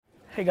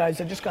Hey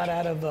guys, I just got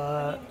out of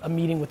a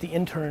meeting with the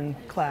intern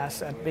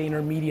class at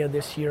VaynerMedia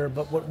this year,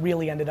 but what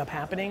really ended up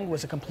happening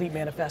was a complete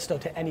manifesto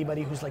to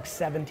anybody who's like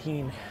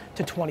 17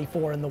 to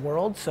 24 in the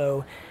world.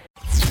 So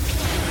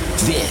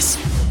this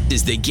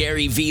is the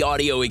Gary V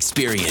audio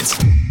experience.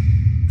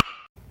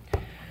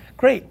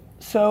 Great.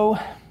 So,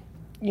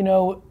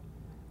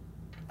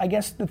 I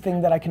guess the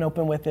thing that I can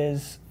open with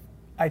is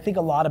I think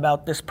a lot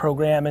about this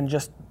program and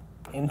just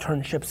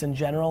internships in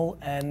general,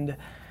 and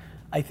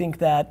I think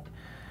that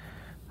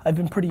I've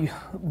been pretty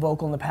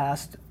vocal in the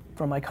past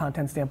from my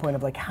content standpoint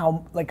of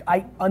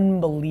I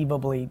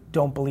unbelievably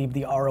don't believe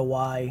the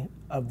ROI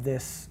of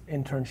this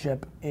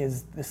internship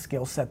is the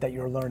skill set that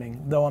you're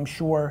learning. Though I'm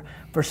sure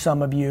for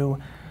some of you,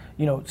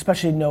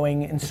 especially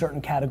knowing in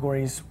certain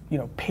categories,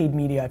 paid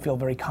media I feel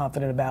very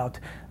confident about.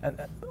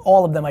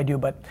 All of them I do,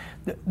 but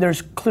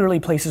there's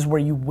clearly places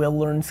where you will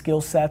learn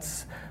skill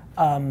sets.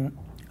 I'm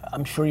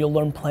sure you'll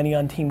learn plenty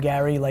on Team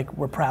Gary,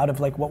 we're proud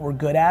of what we're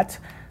good at.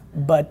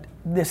 But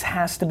this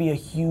has to be a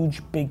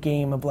huge, big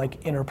game of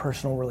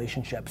interpersonal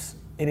relationships.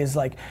 It is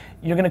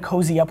you're gonna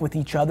cozy up with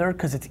each other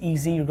because it's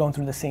easy, you're going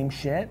through the same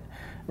shit,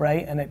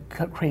 right? And it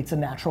creates a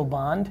natural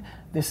bond.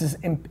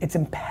 It's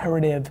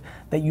imperative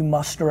that you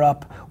muster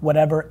up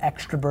whatever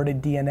extroverted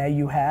DNA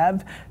you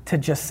have to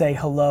just say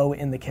hello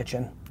in the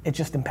kitchen. It's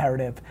just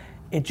imperative.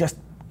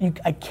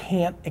 I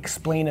can't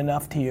explain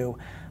enough to you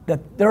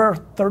that there are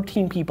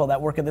 13 people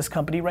that work at this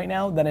company right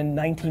now that in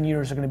 19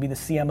 years are gonna be the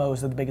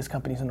CMOs of the biggest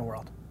companies in the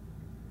world.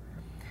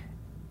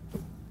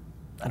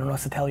 I don't know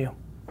what to tell you.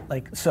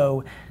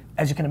 So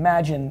as you can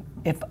imagine,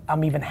 if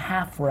I'm even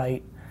half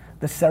right,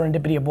 the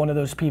serendipity of one of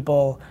those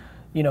people,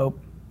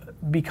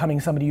 becoming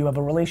somebody you have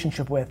a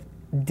relationship with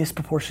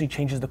disproportionately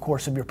changes the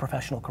course of your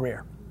professional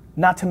career.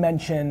 Not to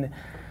mention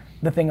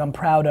the thing I'm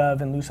proud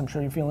of, and Luce, I'm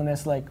sure you're feeling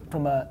this,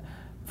 from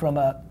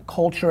a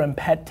culture and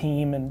pet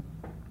team and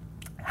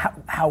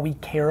how we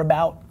care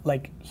about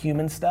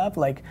human stuff.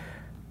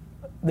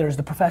 There's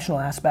the professional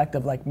aspect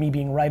of me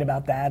being right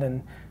about that,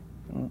 and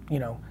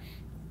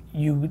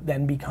you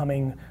then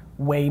becoming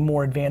way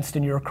more advanced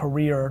in your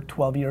career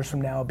 12 years from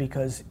now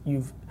because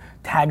you've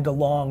tagged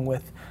along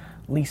with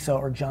Lisa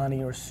or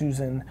Johnny or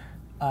Susan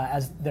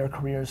as their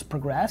careers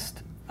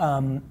progressed.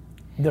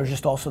 There's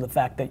just also the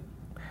fact that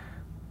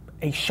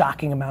a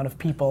shocking amount of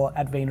people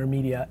at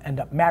VaynerMedia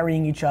end up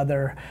marrying each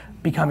other,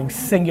 becoming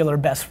singular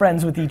best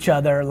friends with each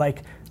other.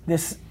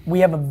 We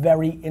have a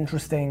very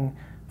interesting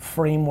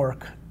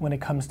framework when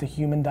it comes to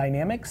human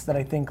dynamics that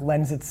I think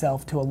lends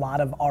itself to a lot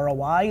of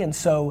ROI, and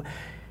so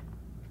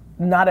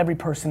not every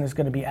person is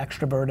gonna be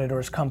extroverted or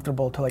is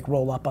comfortable to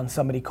roll up on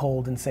somebody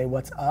cold and say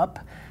what's up,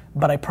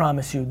 but I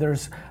promise you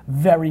there's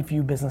very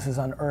few businesses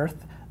on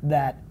earth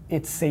that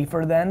it's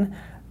safer than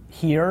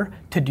here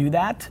to do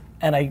that,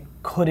 and I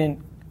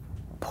couldn't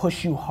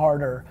push you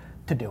harder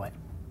to do it.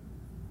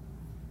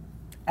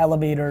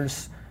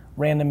 Elevators,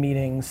 random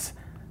meetings,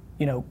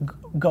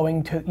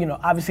 going to,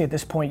 obviously at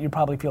this point you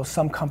probably feel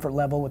some comfort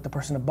level with the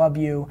person above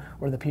you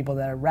or the people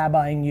that are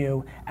rabbiing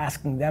you,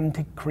 asking them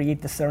to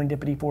create the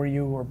serendipity for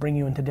you or bring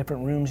you into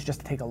different rooms just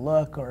to take a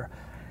look, or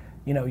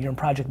you're in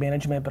project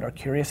management but are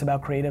curious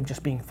about creative,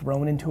 just being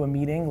thrown into a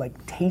meeting.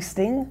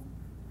 Tasting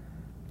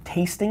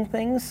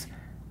things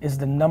is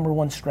the number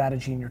one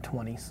strategy in your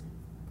 20s.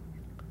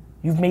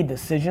 You've made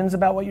decisions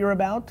about what you're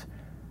about,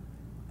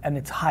 and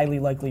it's highly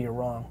likely you're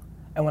wrong.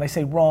 And when I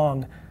say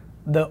wrong,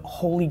 the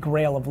holy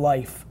grail of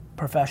life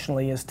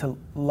professionally is to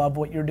love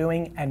what you're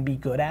doing and be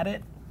good at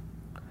it.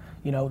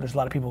 There's a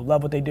lot of people who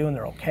love what they do and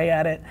they're okay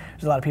at it.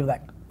 There's a lot of people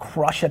that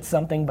crush at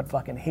something but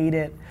fucking hate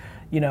it.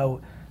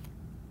 And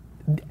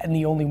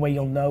the only way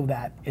you'll know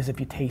that is if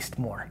you taste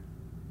more.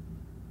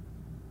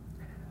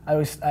 I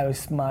always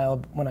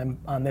smile when I'm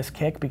on this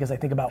kick because I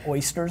think about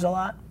oysters a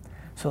lot.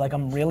 So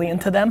I'm really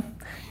into them,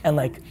 and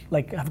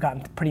I've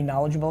gotten pretty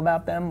knowledgeable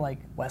about them,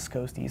 West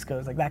Coast, East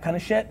Coast, that kind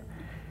of shit.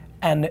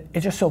 And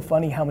it's just so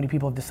funny how many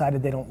people have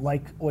decided they don't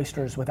like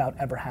oysters without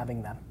ever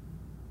having them.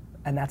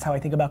 And that's how I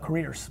think about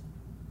careers.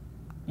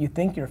 You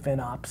think you're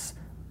FinOps,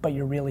 but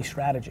you're really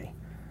strategy.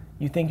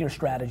 You think you're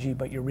strategy,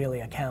 but you're really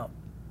account.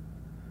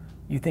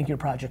 You think you're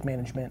project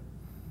management,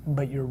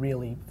 but you're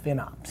really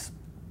FinOps.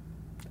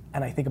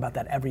 And I think about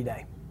that every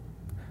day.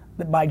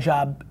 My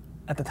job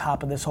at the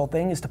top of this whole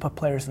thing is to put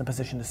players in a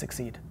position to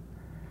succeed.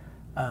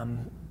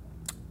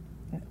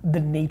 The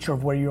nature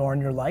of where you are in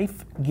your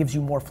life gives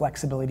you more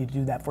flexibility to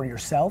do that for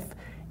yourself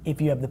if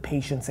you have the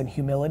patience and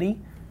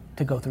humility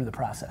to go through the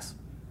process.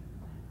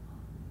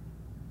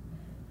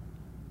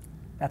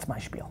 That's my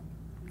spiel.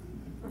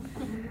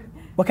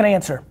 What can I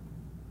answer?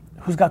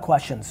 Who's got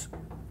questions?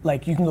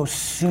 You can go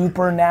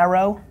super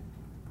narrow,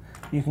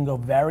 you can go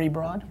very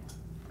broad.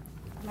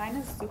 Mine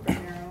is super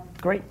narrow.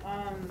 Great.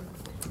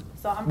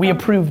 We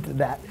approved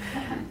that.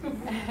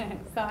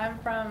 So I'm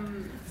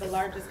from the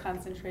largest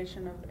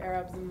concentration of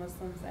Arabs and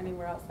Muslims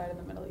anywhere outside of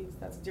the Middle East.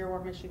 That's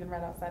Dearborn, Michigan,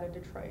 right outside of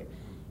Detroit.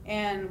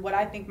 And what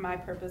I think my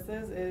purpose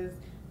is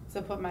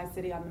to put my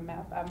city on the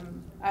map.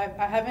 I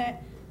haven't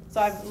So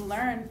I've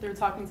learned through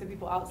talking to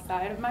people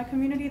outside of my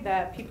community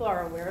that people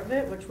are aware of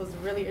it, which was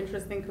really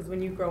interesting because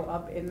when you grow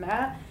up in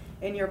that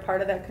and you're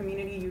part of that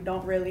community, you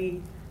don't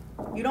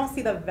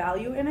see the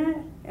value in it.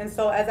 And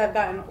so as I've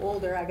gotten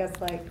older, I guess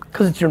like...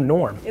 Because it's your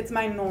norm. It's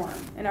my norm.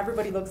 And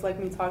everybody looks like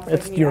me, talks like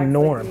me, it's your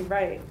norm. like me,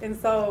 right. And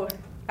so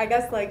I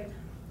guess like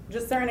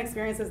just certain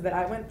experiences that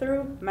I went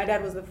through. My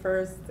dad was the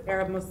first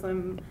Arab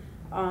Muslim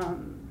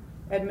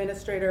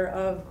administrator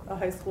of a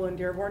high school in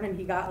Dearborn, and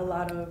he got a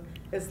lot of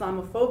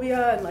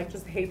Islamophobia and like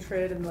just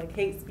hatred and like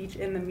hate speech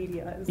in the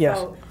media. And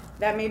so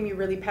that made me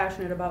really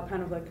passionate about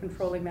kind of like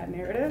controlling that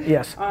narrative.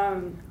 Yes.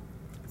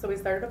 So we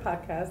started a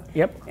podcast.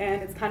 Yep.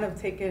 And it's kind of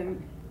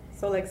taken,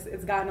 so like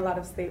it's gotten a lot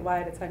of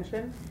statewide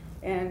attention.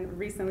 And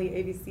recently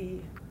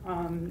ABC,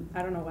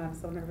 I don't know why I'm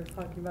so nervous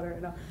talking about it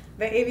right now,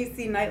 but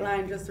ABC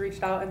Nightline just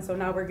reached out, and so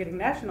now we're getting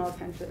national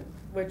attention,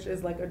 which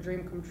is like a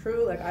dream come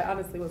true. Like I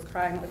honestly was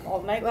crying like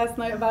all night last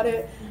night about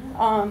it,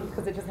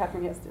 because it just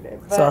happened yesterday.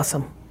 It's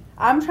awesome.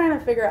 I'm trying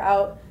to figure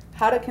out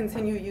how to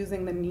continue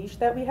using the niche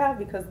that we have,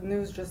 because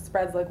news just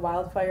spreads like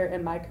wildfire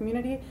in my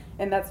community,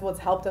 and that's what's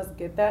helped us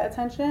get that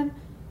attention.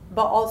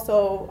 But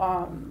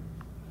also,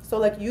 so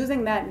like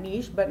using that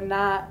niche, but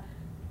not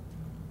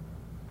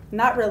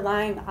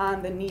relying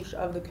on the niche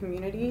of the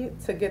community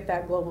to get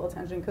that global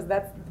attention, because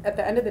that's, at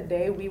the end of the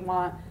day, we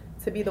want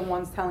to be the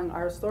ones telling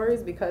our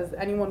stories, because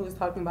anyone who's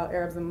talking about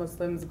Arabs and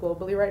Muslims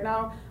globally right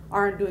now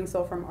aren't doing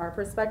so from our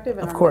perspective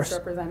and are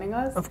misrepresenting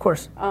us. Of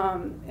course.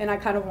 And I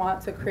kind of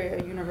want to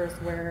create a universe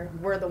where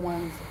we're the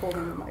ones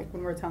holding the mic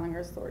when we're telling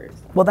our stories.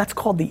 Well, that's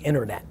called the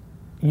internet.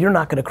 You're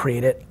not going to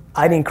create it.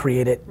 I didn't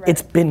create it. Right.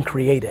 It's been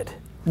created.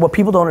 What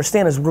people don't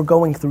understand is we're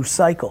going through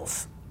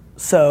cycles.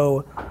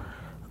 So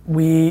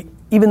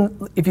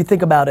even if you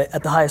think about it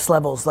at the highest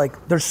levels,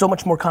 like there's so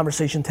much more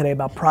conversation today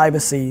about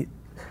privacy,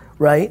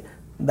 right?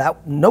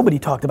 That nobody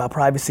talked about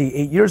privacy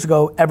 8 years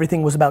ago.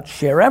 Everything was about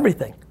share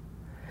everything.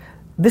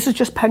 This is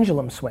just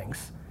pendulum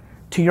swings.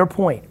 To your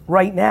point,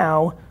 right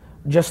now,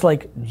 just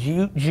like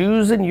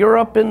Jews in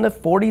Europe in the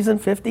 40s and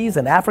 50s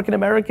and African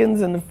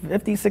Americans in the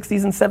 50s,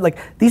 60s and 70s,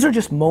 like these are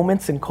just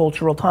moments in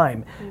cultural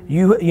time.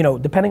 Mm-hmm. You know,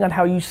 depending on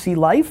how you see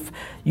life,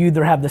 you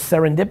either have the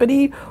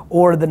serendipity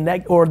or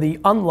the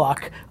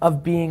unlock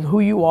of being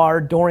who you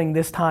are during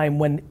this time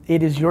when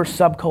it is your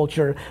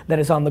subculture that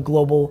is on the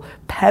global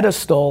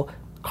pedestal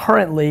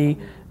currently,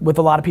 with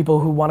a lot of people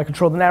who want to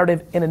control the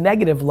narrative in a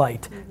negative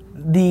light.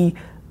 Mm-hmm.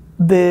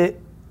 The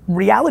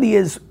reality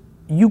is,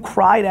 you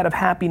cried out of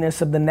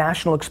happiness of the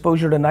national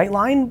exposure to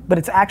Nightline, but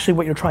it's actually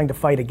what you're trying to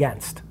fight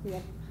against. Yeah.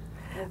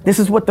 This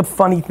is what the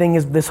funny thing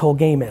is, this whole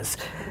game is.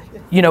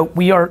 You know,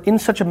 we are in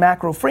such a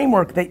macro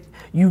framework that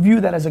you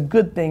view that as a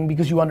good thing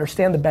because you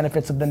understand the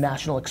benefits of the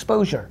national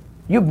exposure.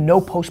 You have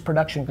no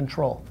post-production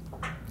control.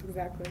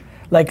 Exactly.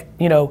 Like,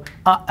 you know,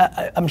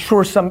 I'm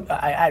sure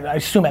I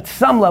assume at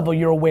some level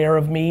you're aware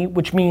of me,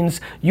 which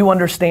means you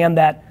understand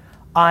that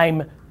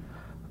I'm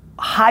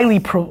highly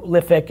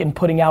prolific in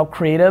putting out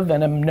creative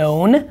and am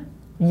known,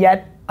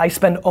 yet I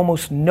spend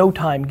almost no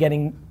time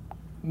getting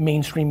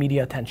mainstream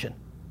media attention.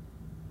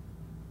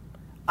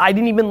 I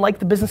didn't even like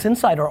the Business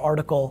Insider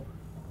article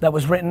that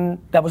was written,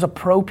 that was a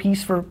pro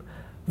piece for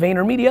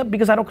VaynerMedia,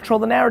 because I don't control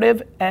the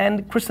narrative,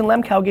 and Kristen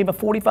Lemkow gave a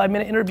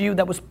 45-minute interview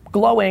that was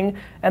glowing,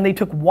 and they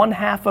took one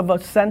half of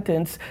a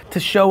sentence to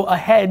show a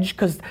hedge,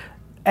 because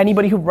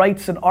anybody who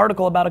writes an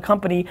article about a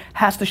company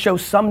has to show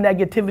some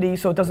negativity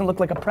so it doesn't look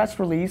like a press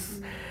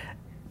release.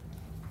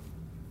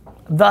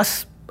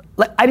 Thus,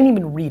 I didn't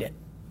even read it.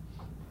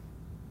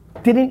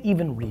 Didn't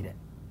even read it.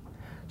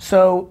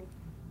 So,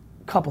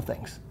 couple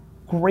things.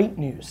 Great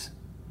news.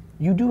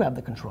 You do have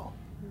the control.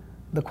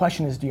 The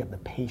question is, do you have the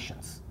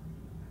patience?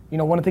 You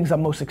know, one of the things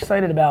I'm most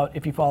excited about,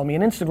 if you follow me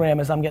on Instagram,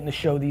 is I'm getting to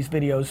show these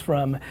videos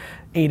from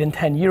 8 and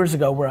 10 years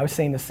ago where I was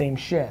saying the same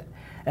shit.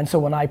 And so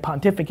when I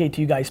pontificate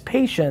to you guys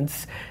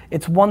patience,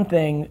 it's one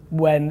thing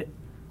when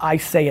I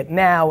say it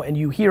now and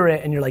you hear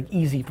it and you're like,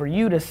 easy for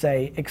you to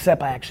say,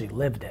 except I actually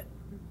lived it.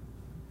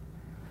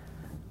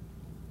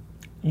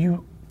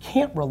 You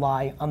can't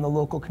rely on the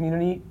local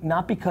community,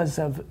 not because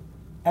of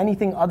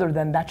anything other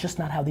than that's just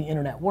not how the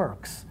internet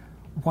works.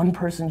 One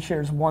person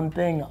shares one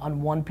thing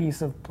on one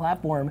piece of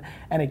platform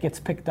and it gets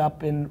picked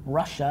up in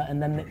Russia,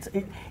 and then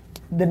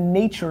the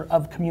nature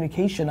of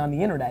communication on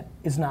the internet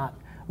is not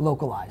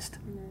localized.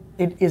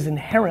 It is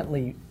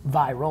inherently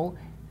viral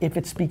if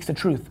it speaks the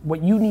truth.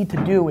 What you need to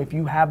do if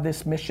you have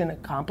this mission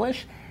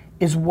accomplished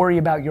is worry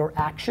about your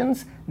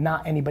actions,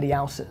 not anybody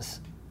else's.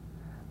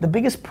 The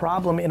biggest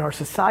problem in our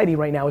society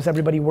right now is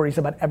everybody worries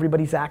about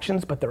everybody's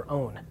actions but their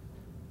own.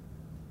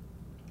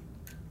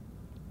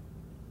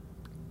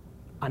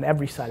 On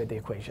every side of the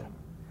equation.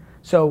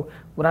 So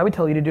what I would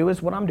tell you to do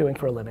is what I'm doing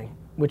for a living,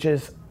 which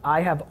is I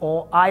have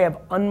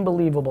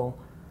unbelievable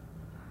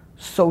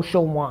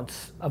social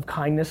wants of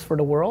kindness for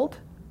the world,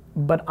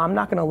 but I'm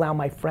not gonna allow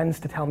my friends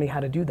to tell me how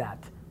to do that.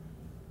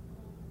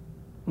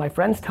 My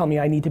friends tell me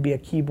I need to be a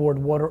keyboard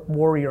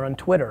warrior on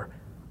Twitter.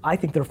 I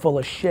think they're full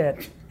of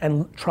shit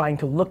and trying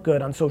to look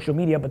good on social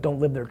media but don't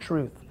live their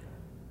truth.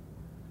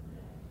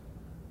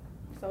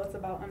 So it's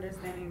about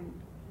understanding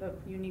the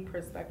unique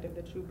perspective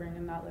that you bring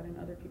and not letting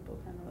other people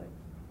kind of like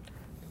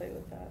play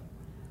with that.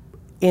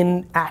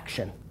 In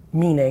action,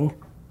 meaning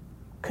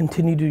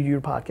continue to do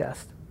your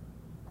podcast,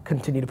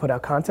 continue to put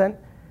out content,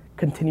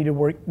 continue to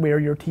wear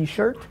your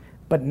t-shirt,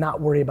 but not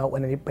worry about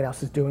what anybody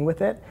else is doing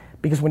with it,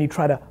 because when you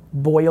try to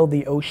boil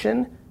the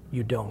ocean,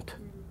 you don't.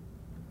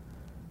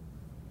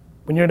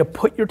 When you're gonna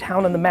put your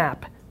town on the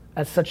map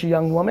as such a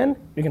young woman,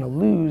 you're gonna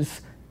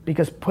lose,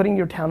 because putting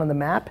your town on the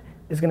map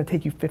is gonna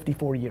take you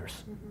 54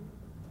 years.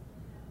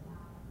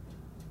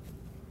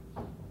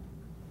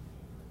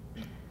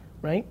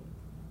 Right?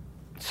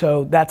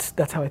 So that's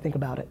how I think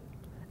about it.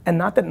 And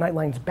not that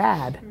Nightline's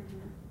bad,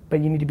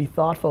 but you need to be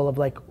thoughtful of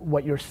like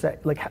what you're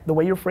like the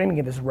way you're framing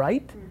it is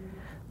right.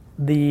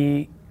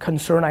 The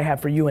concern I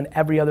have for you and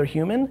every other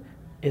human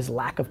is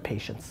lack of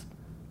patience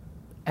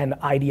and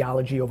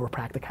ideology over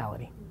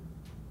practicality.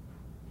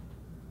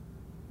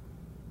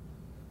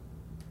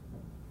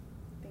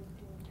 Thank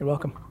you. You're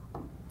welcome.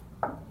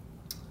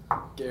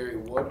 Gary,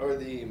 what are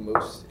the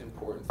most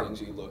important things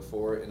you look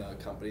for in a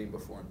company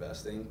before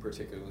investing,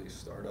 particularly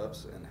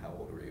startups, and how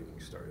old were you when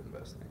you started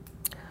investing?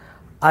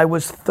 I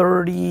was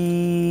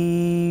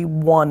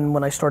 31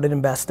 when I started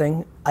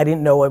investing. I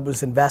didn't know I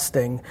was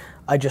investing.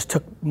 I just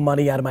took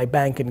money out of my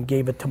bank and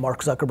gave it to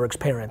Mark Zuckerberg's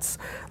parents.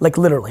 Like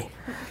literally,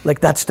 like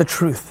that's the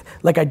truth.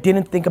 Like I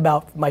didn't think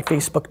about my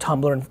Facebook,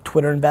 Tumblr, and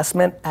Twitter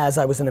investment as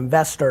I was an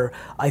investor.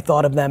 I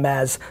thought of them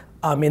as,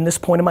 I'm in this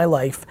point in my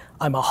life,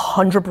 I'm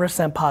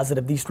 100%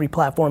 positive these 3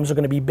 platforms are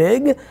gonna be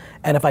big,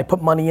 and if I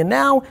put money in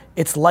now,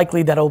 it's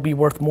likely that it'll be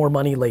worth more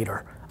money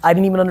later. I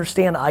didn't even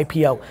understand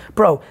IPO.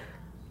 Bro,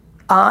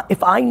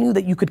 if I knew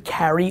that you could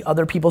carry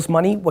other people's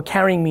money, what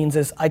carrying means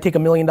is I take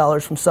 $1 million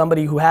from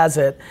somebody who has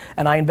it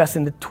and I invest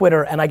into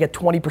Twitter and I get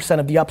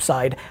 20% of the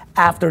upside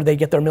after they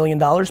get their $1 million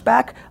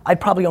back, I'd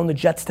probably own the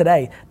Jets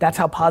today. That's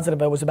how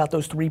positive I was about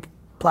those 3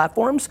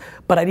 platforms,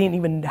 but I didn't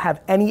even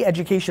have any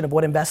education of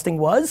what investing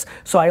was,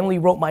 so I only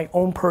wrote my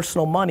own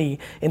personal money.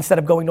 Instead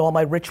of going to all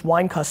my rich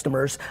wine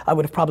customers, I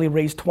would have probably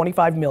raised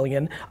 25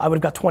 million, I would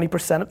have got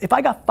 20%. If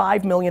I got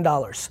 $5 million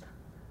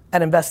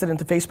and invested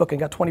into Facebook and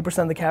got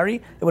 20% of the carry,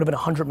 it would have been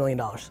 $100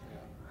 million.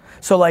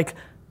 So like,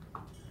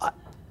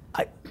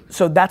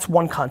 so that's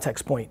one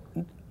context point.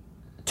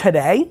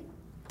 Today,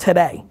 the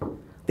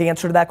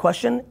answer to that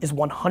question is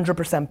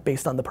 100%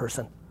 based on the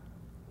person.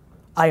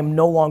 I am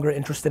no longer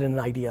interested in an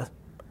idea.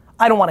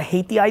 I don't want to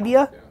hate the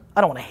idea,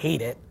 I don't want to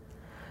hate it,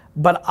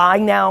 but I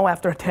now,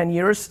 after 10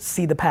 years,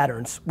 see the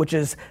patterns, which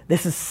is,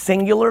 this is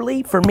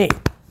singularly, for me,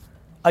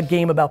 a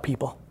game about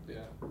people. Yeah,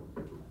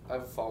 I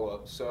have a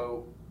follow-up.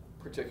 So,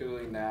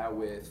 particularly now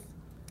with,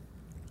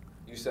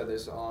 you said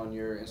this on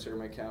your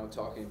Instagram account,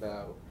 talking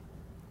about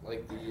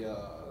like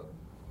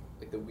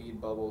the weed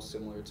bubble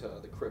similar to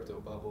the crypto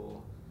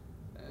bubble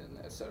and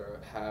et cetera.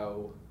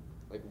 How,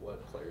 like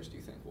what players do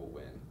you think will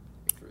win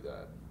through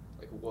that?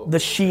 Like what? The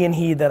she and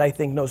he that I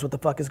think knows what the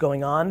fuck is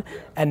going on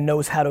and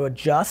knows how to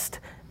adjust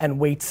and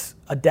waits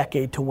a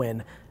decade to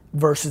win,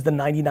 versus the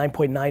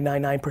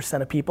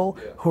 99.999% of people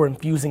who are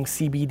infusing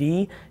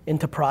CBD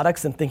into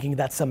products and thinking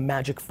that's some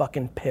magic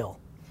fucking pill.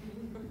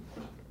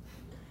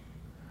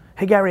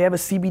 Hey Gary, I have a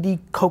CBD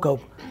cocoa.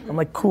 I'm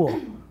like, cool.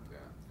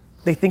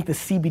 They think the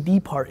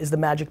CBD part is the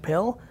magic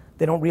pill.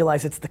 They don't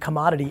realize it's the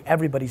commodity.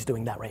 Everybody's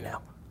doing that right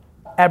now.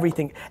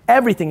 Everything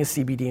is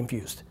CBD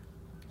infused.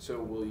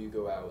 So will you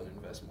go out and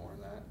invest more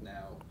in that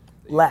now?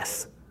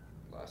 Less,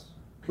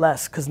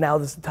 because now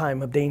is the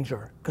time of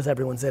danger, because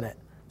everyone's in it.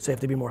 So you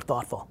have to be more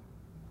thoughtful.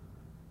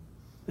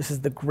 This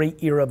is the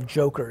great era of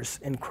jokers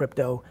in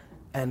crypto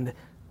and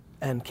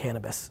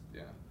cannabis.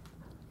 Yeah.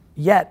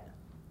 Yet,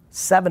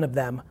 7 of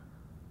them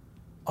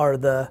are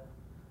the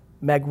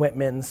Meg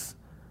Whitmans,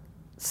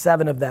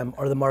 7 of them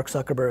are the Mark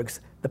Zuckerbergs.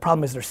 The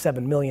problem is there's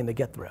 7 million to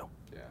get through.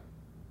 Yeah.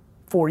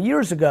 4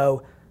 years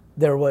ago,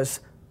 there was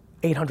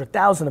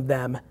 800,000 of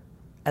them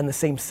and the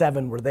same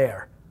 7 were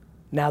there.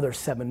 Now there's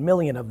 7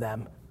 million of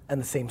them and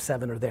the same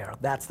 7 are there.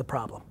 That's the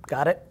problem.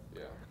 Got it?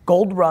 Yeah.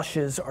 Gold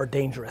rushes are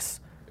dangerous.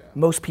 Yeah.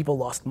 Most people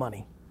lost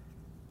money.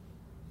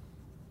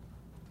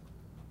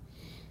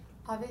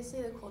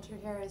 Obviously, the culture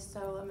here is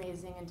so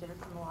amazing and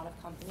different from a lot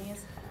of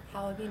companies.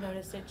 How have you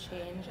noticed it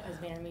change as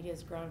VaynerMedia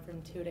has grown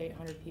from 2 to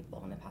 800 people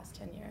in the past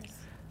 10 years?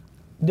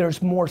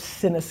 There's more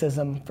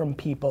cynicism from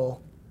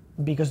people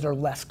because they're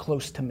less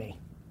close to me.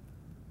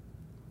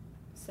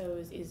 So it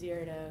was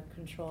easier to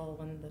control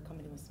when the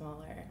company was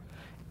smaller.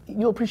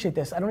 You'll appreciate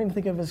this. I don't even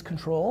think of it as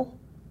control.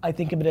 I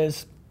think of it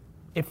as,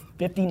 if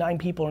 59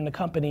 people are in the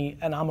company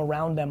and I'm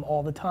around them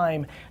all the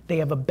time, they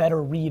have a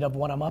better read of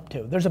what I'm up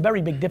to. There's a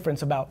very big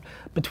difference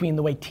between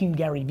the way Team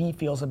Gary Vee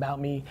feels about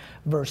me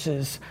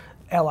versus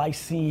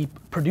LIC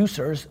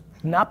producers,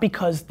 not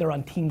because they're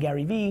on Team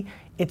Gary Vee,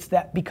 it's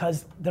that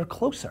because they're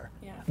closer.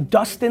 Yeah.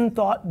 Dustin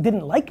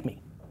didn't like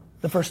me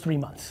the first 3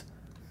 months.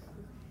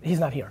 He's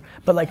not here,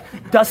 but like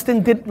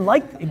Dustin didn't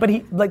like, but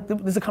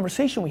there's a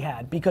conversation we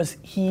had because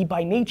he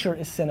by nature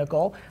is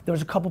cynical. There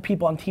was a couple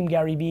people on Team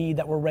Gary Vee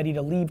that were ready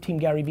to leave Team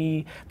Gary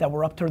Vee that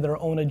were up to their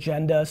own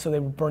agenda, so they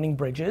were burning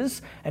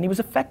bridges, and he was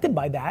affected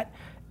by that.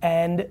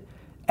 And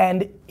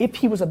And if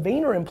he was a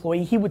Vayner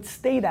employee, he would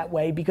stay that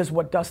way because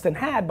what Dustin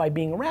had by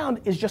being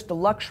around is just a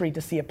luxury to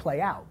see it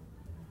play out.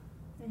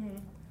 Mm-hmm.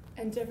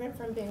 And different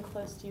from being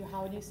close to you,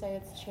 how would you say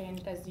it's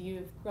changed as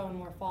you've grown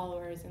more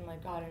followers and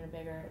like gotten a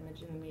bigger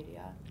image in the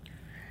media?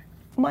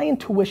 My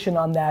intuition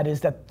on that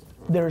is that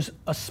there's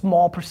a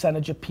small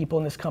percentage of people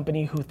in this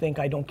company who think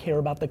I don't care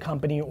about the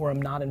company or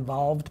I'm not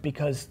involved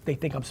because they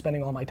think I'm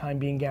spending all my time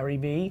being Gary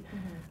Vee.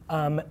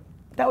 Mm-hmm.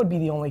 That would be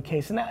the only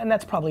case, and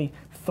that's probably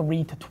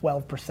 3 to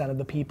 12% of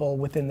the people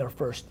within their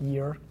first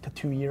year to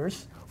 2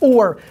 years.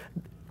 Or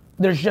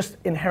there's just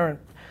inherent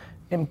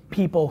in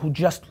people who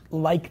just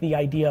like the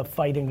idea of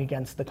fighting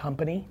against the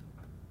company.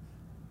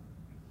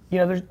 You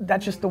know,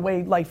 that's just the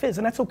way life is,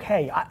 and that's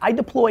okay. I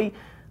deploy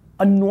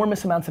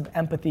enormous amounts of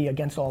empathy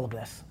against all of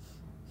this.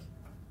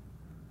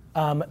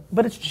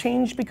 But it's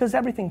changed because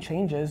everything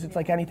changes. It's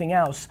like anything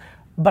else.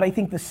 But I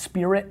think the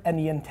spirit and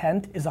the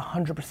intent is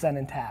 100%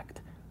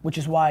 intact, which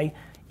is why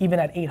even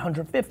at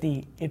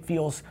 850, it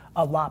feels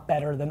a lot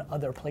better than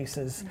other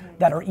places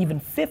that are even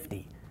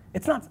 50.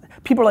 It's not,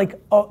 people are like,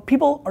 oh,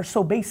 people are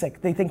so basic,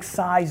 they think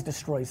size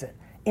destroys it.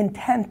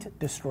 Intent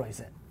destroys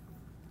it.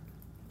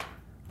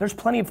 There's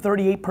plenty of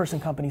 38-person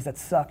companies that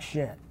suck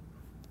shit.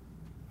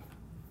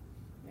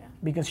 Yeah.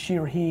 Because she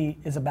or he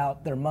is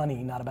about their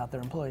money, not about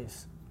their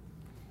employees.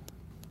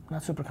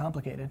 Not super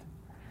complicated.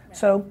 Right.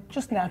 So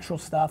just natural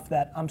stuff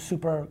that I'm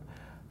super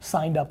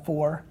signed up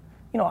for.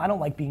 You know, I don't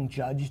like being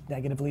judged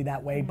negatively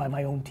that way by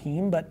my own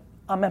team, but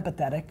I'm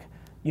empathetic.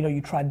 You know, you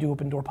try to do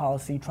open door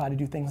policy, try to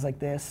do things like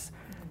this.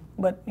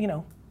 But, you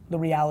know, the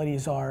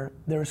realities are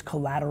there's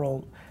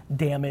collateral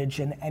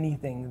damage in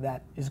anything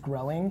that is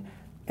growing.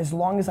 As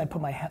long as I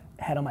put my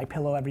head on my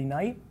pillow every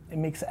night, it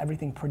makes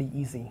everything pretty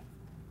easy.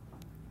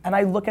 And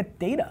I look at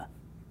data.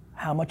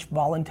 How much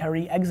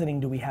voluntary exiting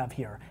do we have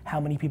here? How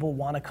many people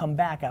want to come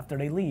back after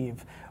they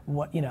leave?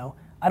 What, you know,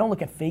 I don't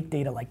look at fake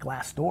data like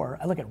Glassdoor.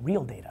 I look at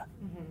real data.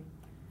 Mm-hmm.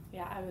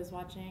 Yeah, I was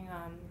watching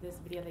this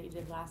video that you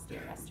did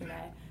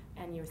yesterday,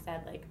 and you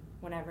said like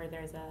whenever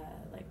there's a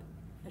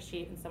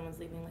sheet and someone's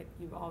leaving, like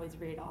you always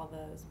read all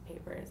those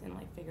papers and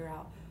like figure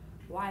out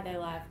why they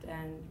left,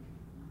 and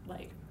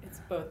like it's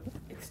both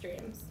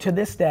extremes. To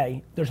this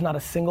day, there's not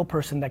a single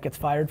person that gets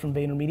fired from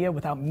VaynerMedia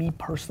without me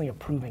personally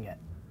approving it.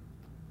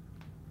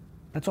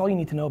 That's all you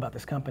need to know about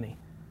this company.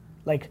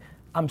 Like,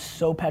 I'm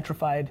so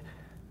petrified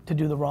to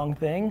do the wrong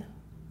thing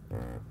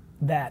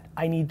that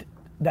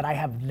I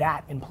have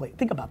that in place.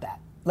 Think about that.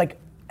 Like,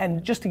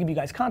 and just to give you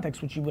guys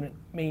context, which you wouldn't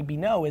maybe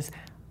know, is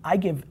I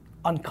give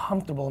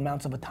uncomfortable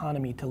amounts of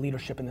autonomy to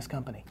leadership in this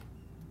company.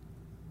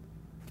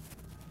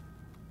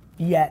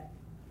 Yet,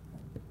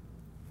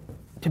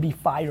 to be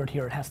fired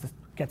here, it has to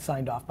get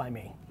signed off by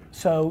me.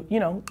 So, you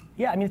know,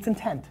 yeah, I mean, it's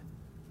intent.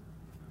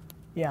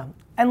 Yeah,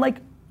 and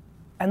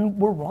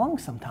we're wrong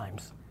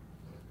sometimes.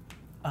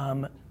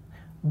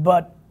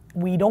 But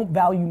we don't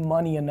value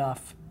money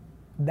enough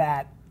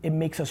that it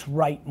makes us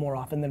right more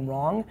often than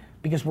wrong,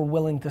 because we're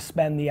willing to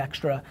spend the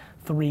extra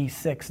 3,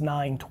 6,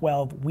 9,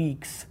 12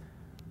 weeks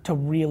to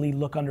really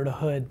look under the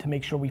hood to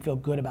make sure we feel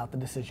good about the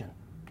decision.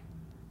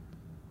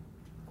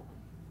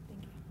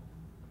 Thank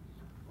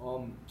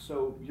you.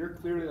 So you're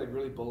clearly like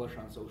really bullish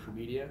on social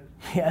media.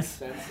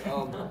 Yes. Makes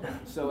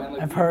sense.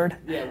 I've heard.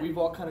 Yeah, we've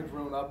all kind of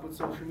grown up with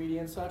social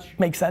media and such.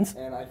 Makes sense.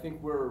 And I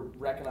think we're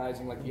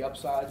recognizing like the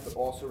upsides, but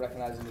also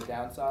recognizing the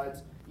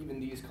downsides. Even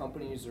these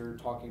companies are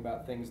talking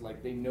about things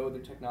like they know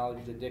their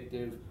technology is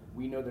addictive,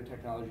 we know their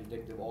technology is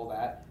addictive, all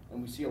that.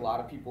 And we see a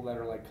lot of people that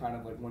are like kind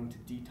of like wanting to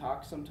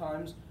detox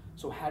sometimes.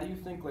 So how do you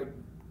think, like,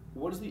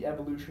 what does the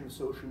evolution of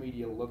social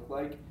media look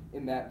like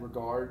in that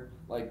regard?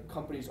 Like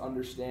companies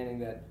understanding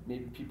that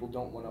maybe people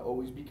don't want to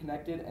always be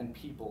connected, and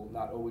people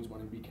not always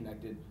want to be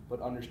connected,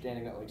 but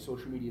understanding that like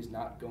social media is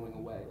not going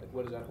away. Like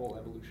what does that whole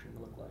evolution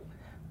look like?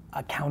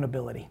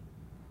 Accountability.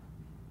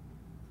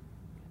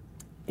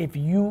 If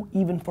you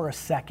even for a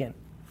second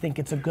think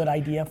it's a good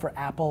idea for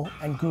Apple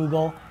and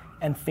Google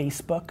and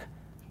Facebook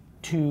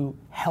to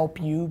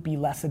help you be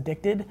less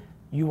addicted,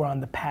 you are on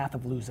the path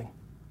of losing.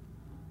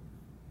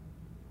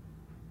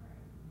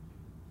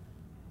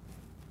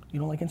 You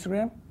don't like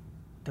Instagram?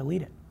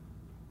 Delete it.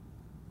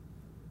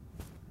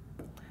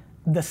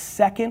 The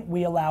second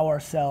we allow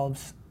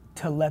ourselves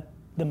to let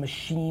the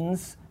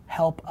machines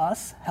help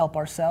us help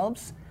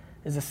ourselves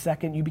is the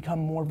second you become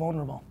more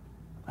vulnerable.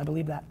 I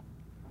believe that.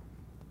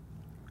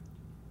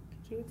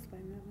 Could you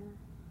explain that more?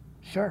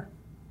 Sure.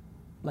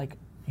 Like,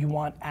 you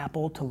want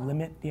Apple to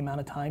limit the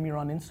amount of time you're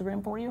on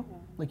Instagram for you? Yeah.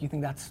 Like, you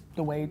think that's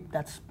the way,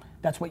 that's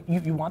what,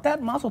 you want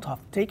that? Mazel tov,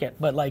 take it.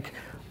 But like,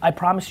 I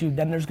promise you,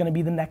 then there's gonna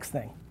be the next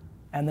thing,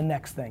 and the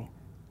next thing,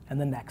 and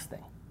the next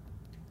thing.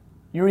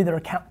 You're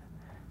either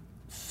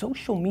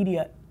social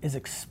media is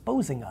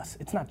exposing us,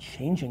 it's not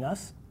changing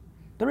us.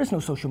 There is no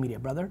social media,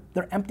 brother.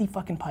 They're empty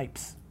fucking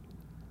pipes.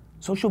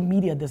 Social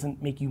media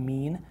doesn't make you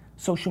mean.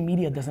 Social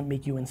media doesn't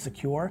make you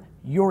insecure.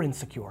 You're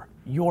insecure.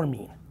 You're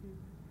mean.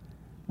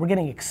 We're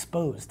getting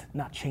exposed,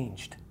 not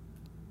changed.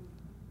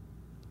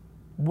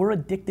 we're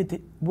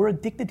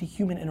addicted to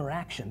human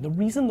interaction. The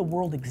reason the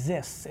world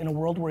exists in a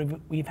world where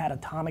we've had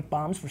atomic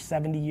bombs for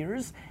 70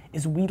 years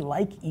is we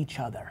like each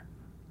other.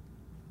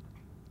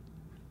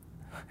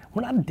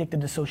 We're not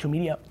addicted to social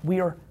media. We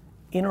are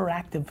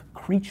interactive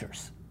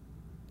creatures.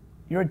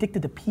 You're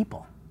addicted to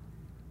people.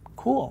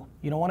 Cool.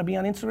 You don't want to be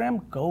on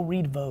Instagram? Go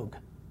read Vogue.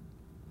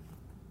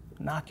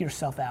 Knock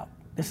yourself out.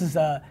 This is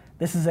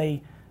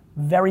a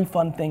very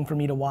fun thing for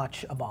me to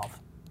watch evolve.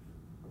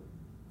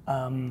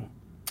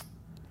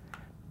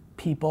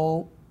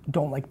 People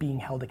don't like being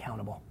held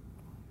accountable.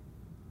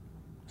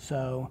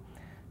 So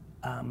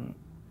a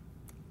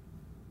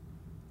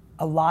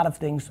lot of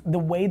things, the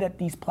way that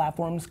these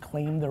platforms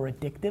claim they're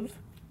addictive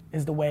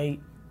is the way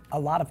a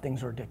lot of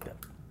things are addictive.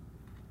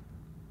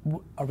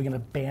 Are we gonna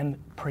ban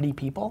pretty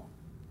people?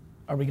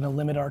 Are we gonna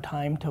limit our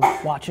time to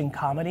watching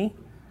comedy?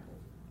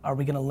 Are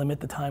we gonna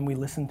limit the time we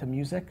listen to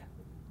music?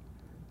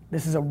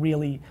 This is the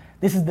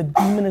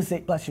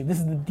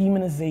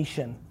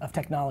demonization of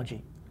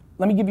technology.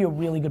 Let me give you a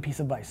really good piece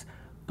of advice.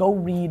 Go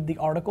read the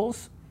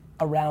articles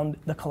around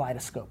the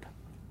kaleidoscope.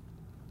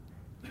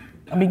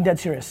 I'm being dead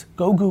serious.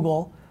 Go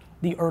Google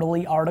the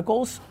early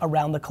articles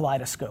around the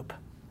kaleidoscope.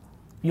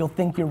 You'll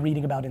think you're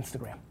reading about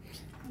Instagram.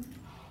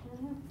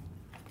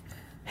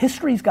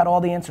 History's got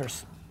all the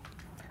answers.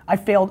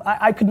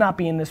 I could not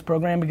be in this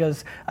program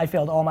because I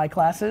failed all my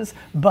classes,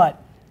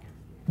 but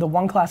the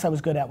one class I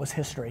was good at was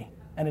history,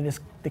 and it is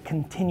the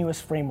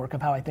continuous framework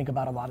of how I think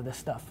about a lot of this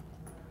stuff.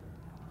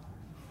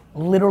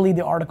 Literally,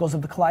 the articles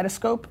of the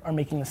kaleidoscope are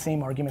making the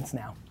same arguments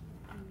now.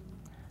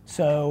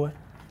 So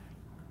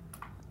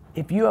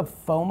if you have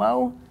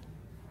FOMO,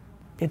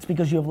 it's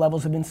because you have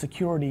levels of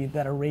insecurity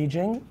that are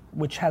raging,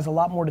 which has a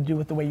lot more to do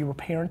with the way you were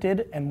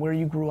parented and where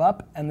you grew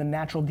up and the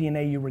natural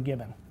DNA you were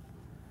given,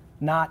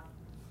 not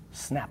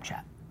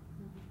Snapchat.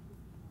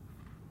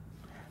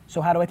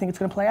 So how do I think it's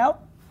gonna play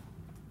out?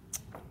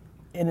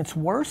 In its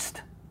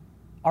worst,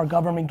 our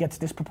government gets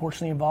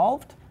disproportionately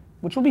involved,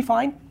 which will be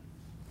fine.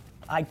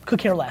 I could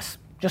care less.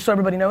 Just so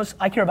everybody knows,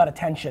 I care about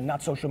attention,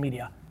 not social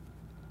media.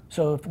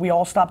 So if we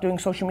all stop doing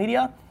social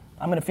media,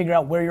 I'm gonna figure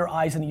out where your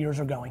eyes and ears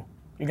are going.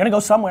 You're gonna go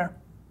somewhere.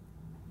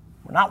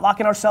 We're not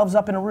locking ourselves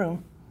up in a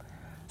room.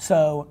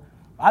 So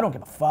I don't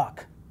give a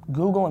fuck.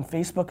 Google and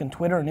Facebook and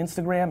Twitter and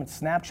Instagram and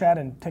Snapchat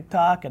and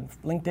TikTok and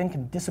LinkedIn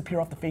can disappear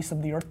off the face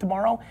of the earth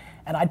tomorrow,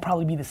 and I'd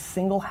probably be the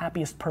single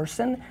happiest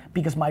person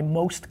because my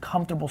most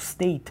comfortable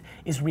state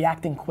is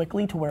reacting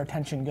quickly to where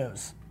attention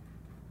goes.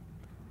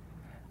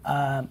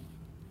 I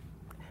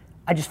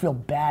just feel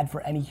bad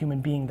for any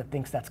human being that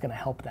thinks that's gonna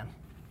help them,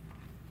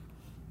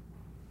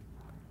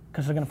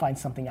 because they're gonna find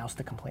something else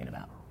to complain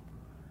about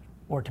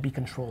or to be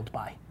controlled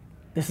by.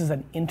 This is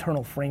an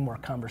internal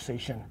framework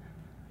conversation,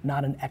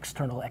 not an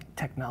external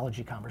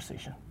technology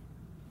conversation.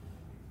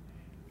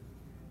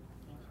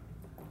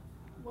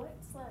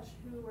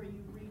 What/who are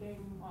you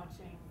reading,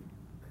 watching,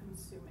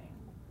 consuming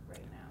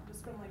right now?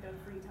 Just from like a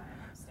free time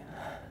standpoint.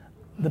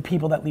 The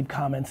people that leave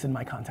comments in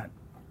my content.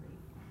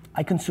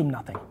 I consume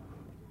nothing.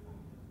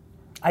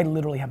 I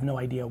literally have no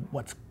idea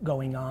what's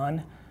going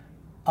on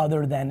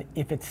other than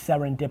if it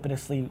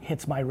serendipitously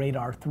hits my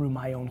radar through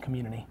my own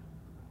community.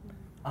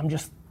 I'm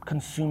just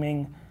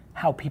consuming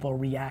how people are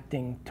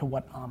reacting to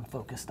what I'm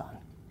focused on.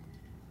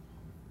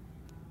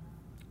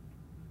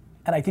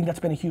 And I think that's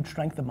been a huge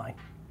strength of mine.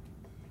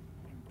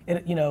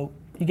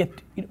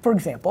 For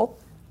example,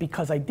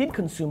 because I did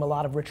consume a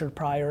lot of Richard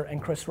Pryor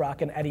and Chris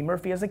Rock and Eddie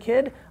Murphy as a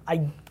kid,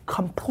 I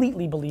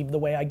completely believe the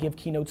way I give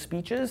keynote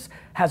speeches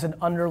has an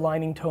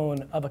underlining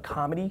tone of a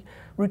comedy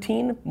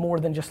routine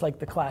more than just like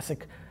the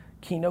classic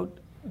keynote,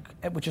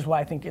 which is why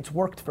I think it's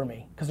worked for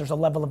me, because there's a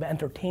level of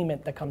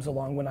entertainment that comes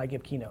along when I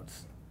give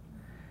keynotes.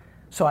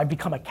 So I've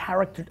become a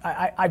character.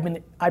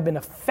 I've been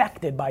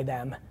affected by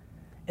them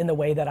in the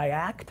way that I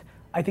act.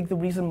 I think the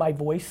reason my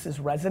voice is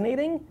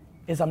resonating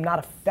is I'm not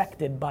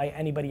affected by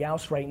anybody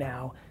else right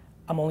now.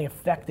 I'm only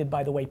affected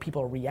by the way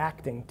people are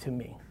reacting to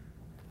me,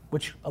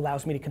 which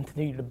allows me to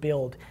continue to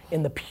build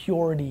in the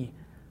purity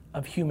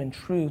of human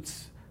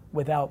truths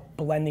without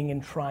blending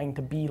and trying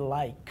to be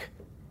like.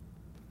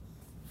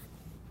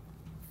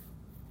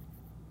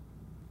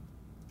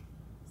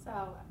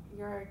 So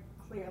you're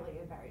clearly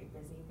a very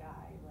busy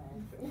guy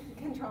with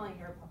controlling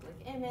your public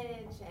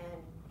image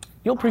and...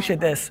 You'll appreciate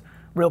this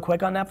real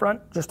quick on that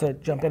front, just to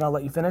jump in, I'll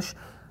let you finish.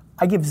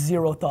 I give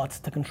zero thoughts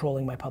to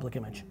controlling my public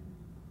image.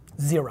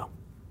 Zero.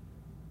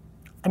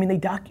 I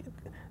mean,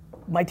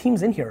 my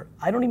team's in here.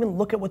 I don't even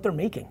look at what they're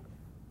making.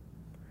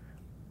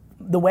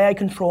 The way I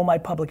control my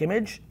public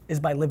image is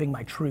by living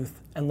my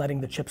truth and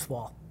letting the chips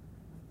fall.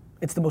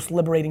 It's the most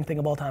liberating thing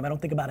of all time. I don't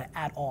think about it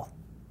at all.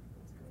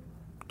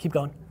 Keep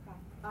going.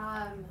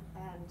 And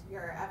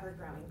your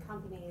ever-growing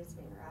companies,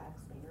 VaynerX,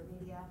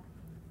 VaynerMedia.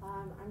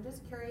 I'm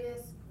just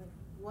curious,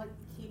 what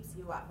keeps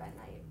you up at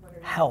night? What are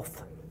you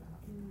Health. worried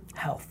about?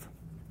 Health.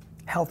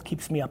 Health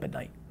keeps me up at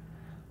night.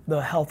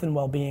 The health and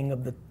well-being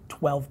of the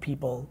 12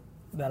 people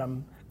that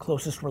I'm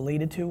closest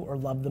related to or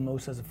love the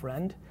most as a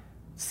friend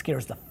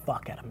scares the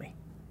fuck out of me.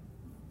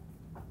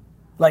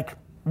 Like,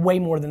 way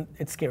more than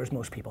it scares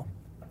most people.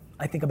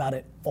 I think about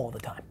it all the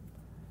time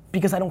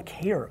because I don't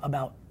care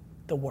about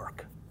the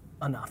work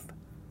enough.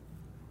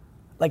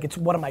 Like it's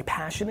what my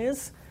passion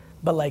is,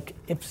 but like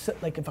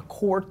if a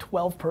core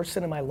 12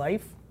 person in my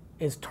life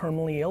is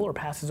terminally ill or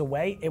passes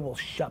away, it will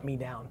shut me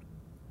down.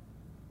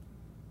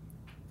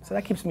 So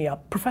that keeps me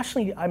up.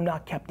 Professionally, I'm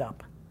not kept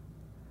up.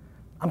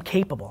 I'm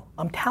capable,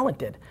 I'm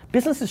talented.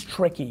 Business is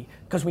tricky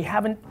because we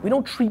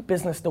don't treat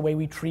business the way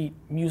we treat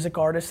music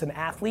artists and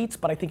athletes,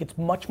 but I think it's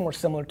much more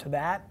similar to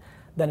that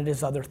than it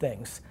is other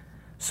things.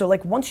 So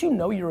like once you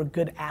know you're a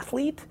good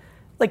athlete,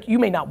 like you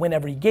may not win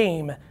every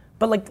game,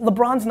 but like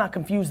LeBron's not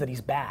confused that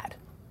he's bad.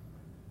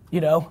 You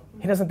know,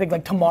 he doesn't think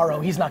like tomorrow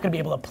he's not gonna be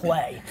able to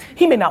play.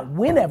 He may not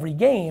win every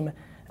game,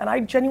 and I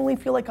genuinely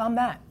feel like I'm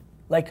that.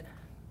 Like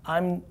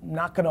I'm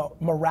not gonna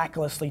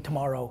miraculously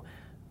tomorrow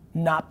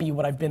not be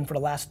what I've been for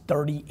the last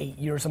 38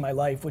 years of my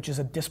life, which is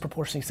a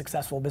disproportionately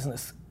successful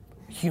business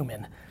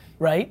human,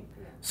 right?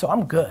 So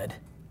I'm good.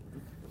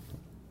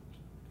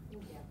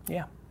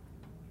 Yeah.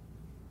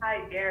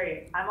 Hi,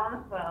 Gary. I'm on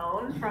the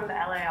phone from the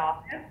LA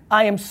office.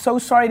 I am so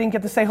sorry I didn't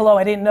get to say hello.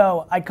 I didn't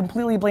know. I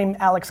completely blame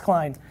Alex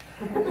Klein.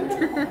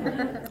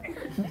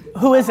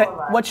 Who is it?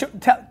 What's your?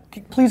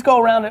 Please go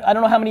around. I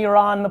don't know how many are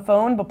on the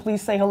phone, but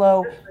please say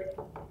hello.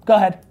 Go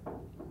ahead.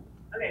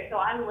 Okay, so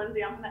I'm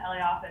Lindsay. I'm from the LA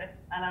office,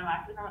 and I'm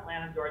actually from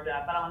Atlanta,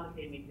 Georgia, but I'm on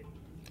the paid media.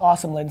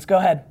 Awesome, Lindsay. Go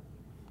ahead.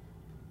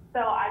 So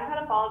I just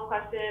had a follow-up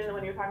question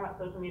when you were talking about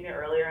social media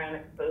earlier and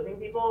exposing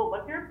people.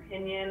 What's your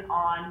opinion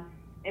on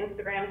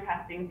Instagram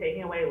testing,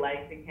 taking away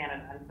likes in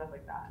Canada and stuff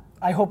like that?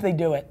 I hope they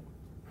do it.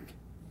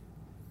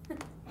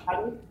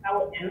 How do you think that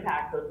will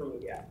impact social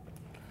media?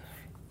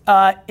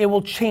 It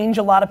will change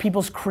a lot of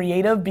people's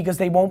creative because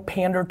they won't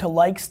pander to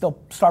likes. They'll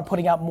start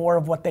putting out more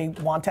of what they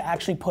want to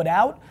actually put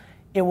out.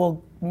 It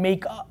will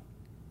make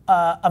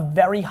a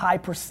very high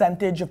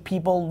percentage of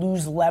people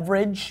lose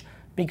leverage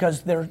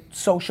because their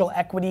social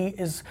equity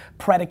is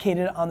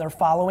predicated on their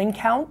following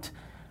count.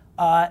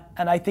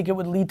 And I think it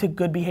would lead to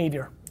good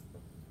behavior.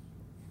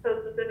 So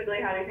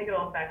specifically, how do you think it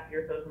will affect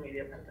your social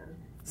media presence?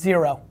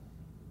 Zero.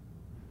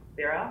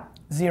 Zero?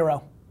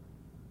 Zero.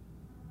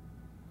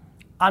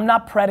 I'm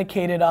not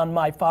predicated on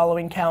my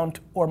following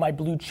count or my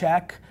blue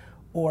check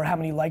or how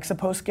many likes a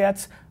post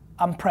gets.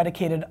 I'm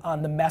predicated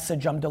on the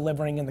message I'm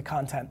delivering in the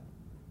content.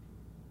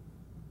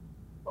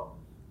 Cool.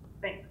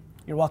 Thanks.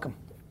 You're welcome.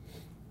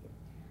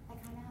 I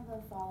kind of have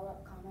a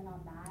follow-up comment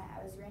on that.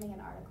 I was reading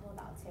an article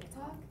about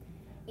TikTok,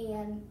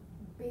 and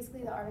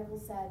basically the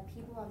article said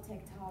people on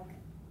TikTok,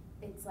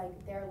 it's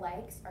like their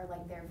likes are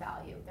like their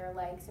value. Their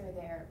likes are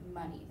their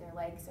money. Their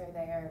likes are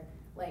their,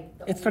 like,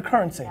 It's their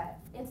currency.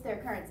 It's their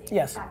currency.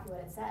 Yes. Exactly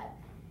what it said.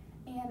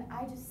 And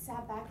I just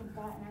sat back and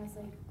thought, and I was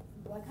like,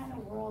 what kind of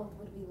world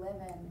would we live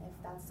in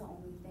if that's the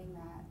only thing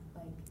that,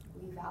 like,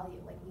 we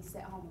value? Like, we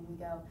sit home and we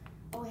go,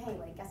 oh, hey,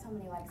 like, guess how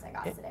many likes I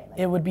got today? Like,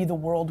 It would be the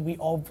world we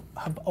all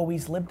have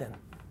always lived in.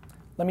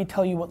 Let me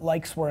tell you what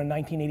likes were in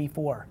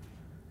 1984.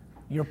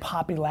 Your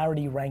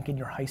popularity rank in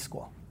your high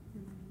school.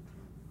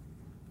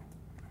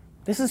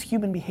 This is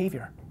human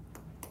behavior.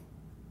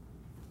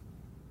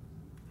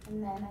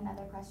 And then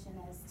another question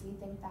is, do you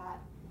think that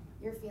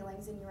your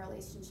feelings and your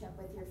relationship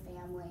with your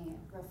family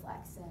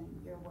reflects in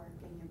your work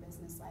and your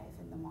business life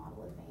and the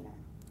model of Vayner?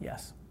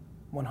 Yes,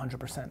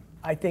 100%.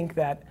 I think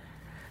that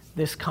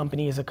this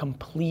company is a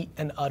complete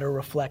and utter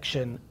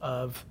reflection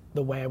of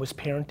the way I was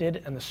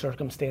parented and the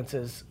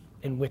circumstances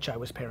in which I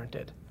was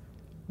parented.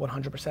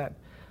 100%.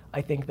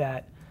 I think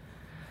that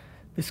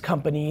this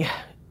company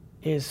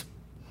is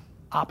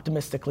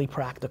optimistically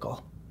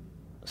practical.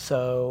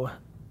 So,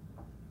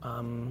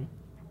 and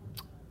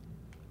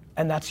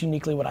that's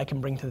uniquely what I can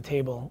bring to the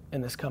table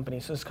in this company.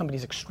 So this company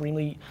is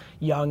extremely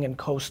young and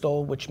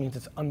coastal, which means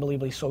it's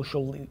unbelievably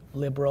socially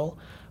liberal,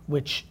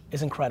 which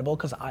is incredible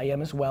because I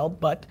am as well,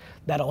 but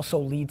that also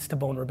leads to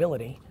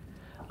vulnerability.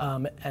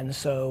 And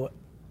so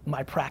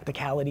my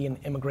practicality and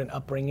immigrant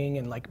upbringing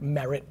and like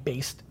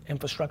merit-based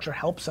infrastructure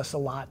helps us a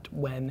lot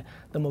when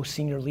the most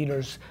senior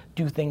leaders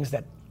do things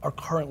that are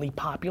currently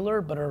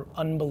popular but are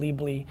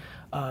unbelievably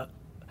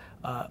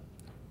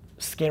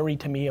scary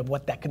to me of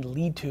what that could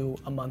lead to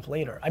a month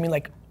later.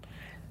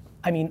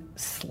 I mean,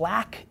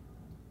 Slack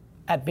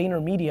at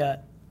VaynerMedia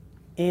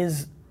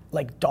is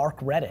like dark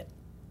Reddit.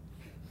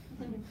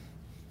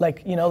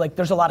 Like, you know, like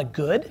there's a lot of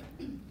good,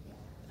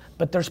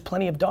 but there's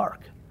plenty of dark.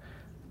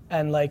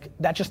 And like,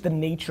 that's just the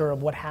nature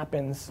of what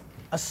happens,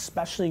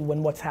 especially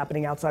when what's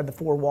happening outside the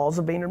four walls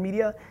of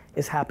VaynerMedia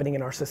is happening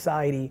in our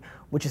society,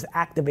 which is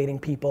activating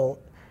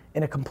people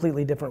in a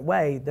completely different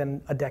way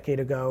than a decade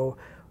ago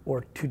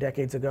or 2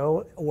 decades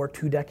ago or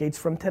 2 decades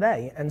from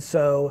today. And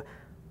so,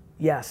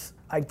 yes,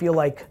 I feel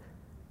like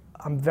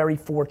I'm very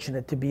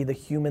fortunate to be the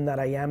human that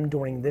I am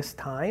during this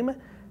time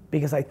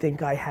because I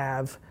think I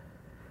have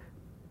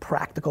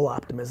practical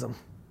optimism.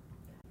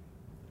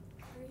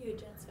 Are you a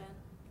Jets fan?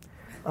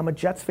 I'm a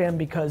Jets fan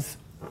because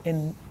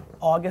in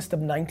August of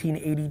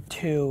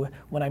 1982,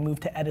 when I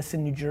moved to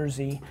Edison, New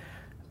Jersey,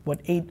 what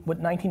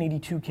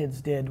 1982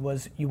 kids did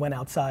was you went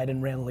outside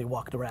and randomly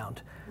walked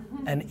around.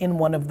 And in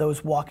one of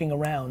those walking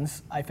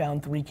arounds, I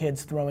found 3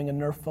 kids throwing a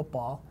Nerf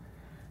football,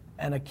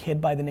 and a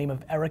kid by the name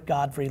of Eric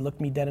Godfrey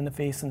looked me dead in the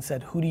face and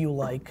said, "Who do you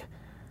like?"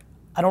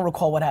 I don't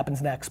recall what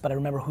happens next, but I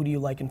remember, "Who do you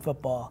like in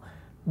football?"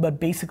 But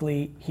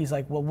basically, he's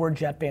like, "Well, we're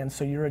Jet fans,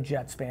 so you're a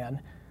Jets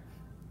fan."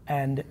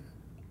 And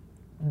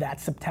that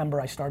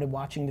September, I started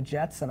watching the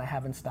Jets, and I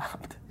haven't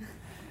stopped.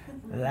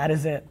 That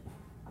is it.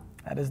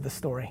 That is the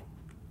story.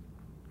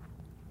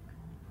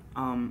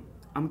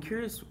 I'm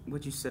curious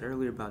what you said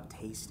earlier about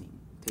tasting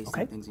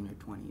Okay. things in your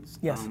 20s.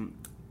 Yes.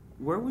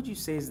 Where would you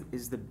say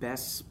is the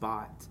best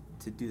spot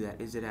to do that?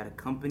 Is it at a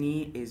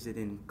company? Is it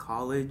in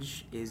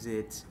college? Is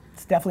it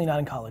It's definitely not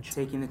in college.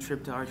 taking a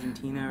trip to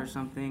Argentina or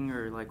something,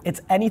 or like?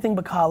 It's anything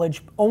but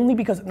college, only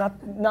because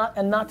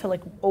not to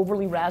like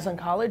overly razz on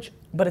college,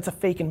 but it's a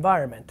fake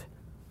environment.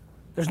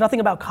 There's nothing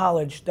about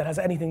college that has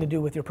anything to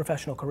do with your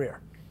professional career.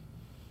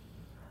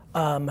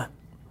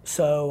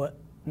 So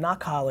not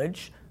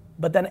college,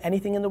 but then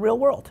anything in the real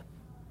world.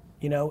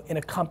 You know, in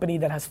a company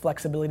that has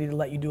flexibility to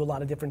let you do a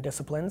lot of different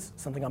disciplines,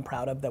 something I'm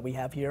proud of that we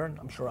have here, and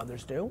I'm sure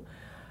others do.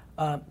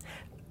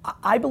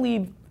 I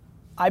believe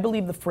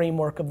the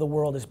framework of the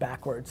world is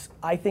backwards.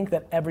 I think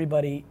that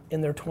everybody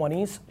in their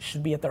 20s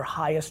should be at their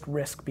highest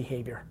risk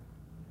behavior.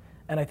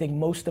 And I think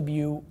most of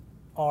you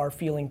are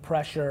feeling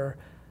pressure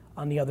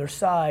on the other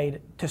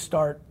side to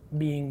start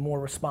being more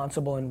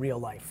responsible in real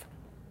life.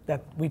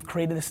 That we've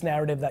created this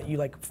narrative that you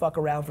like fuck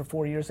around for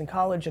 4 years in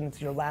college and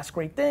it's your last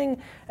great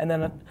thing, and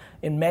then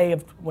in May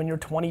of when you're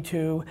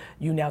 22,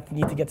 you now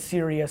need to get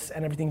serious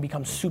and everything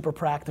becomes super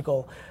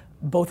practical,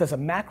 both as a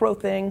macro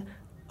thing,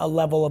 a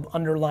level of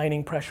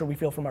underlining pressure we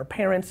feel from our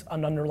parents,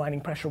 an underlining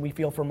pressure we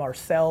feel from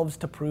ourselves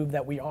to prove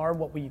that we are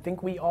what we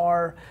think we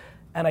are.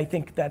 And I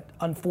think that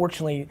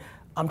unfortunately,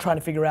 I'm trying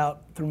to figure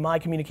out through my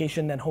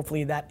communication, and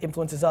hopefully that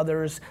influences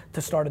others,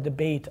 to start a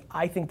debate.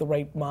 I think the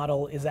right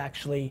model is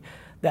actually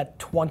that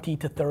 20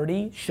 to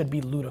 30 should be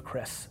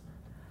ludicrous.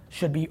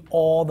 Should be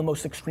all the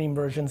most extreme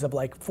versions of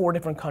like 4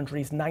 different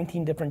countries,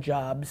 19 different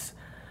jobs,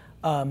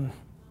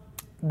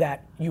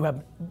 that you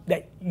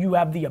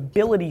have the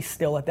ability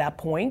still at that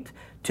point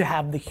to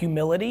have the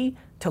humility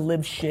to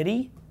live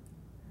shitty,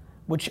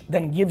 which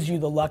then gives you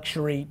the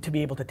luxury to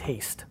be able to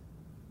taste.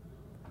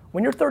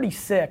 When you're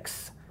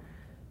 36,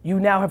 you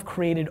now have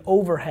created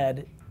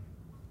overhead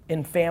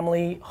in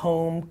family,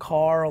 home,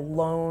 car,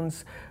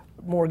 loans,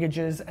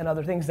 mortgages, and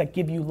other things that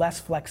give you less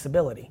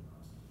flexibility.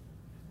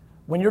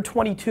 When you're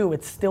 22,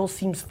 it still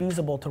seems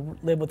feasible to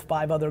live with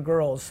 5 other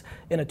girls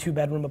in a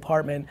 2-bedroom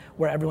apartment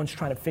where everyone's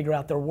trying to figure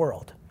out their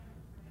world.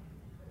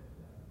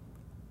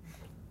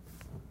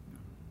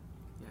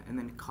 Yeah, and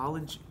then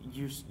college,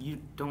 you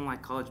don't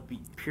like college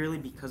purely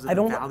because of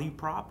the value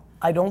prop?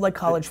 I don't like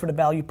college for the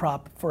value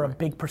prop for a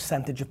big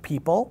percentage of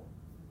people.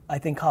 I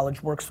think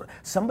college works for,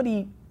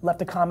 somebody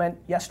left a comment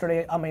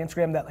yesterday on my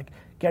Instagram that like,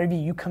 "Gary Vee,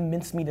 you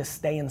convinced me to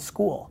stay in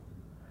school."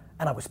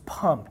 And I was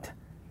pumped.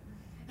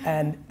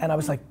 And I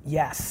was like,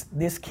 yes,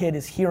 this kid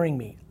is hearing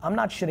me. I'm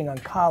not shitting on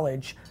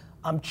college,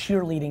 I'm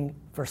cheerleading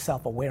for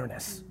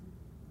self-awareness.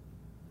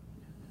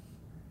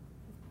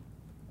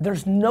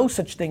 There's no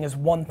such thing as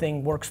one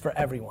thing works for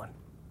everyone.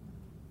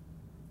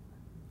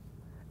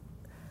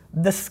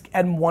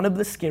 And one of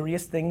the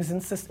scariest things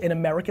in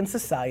American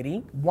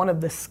society, one of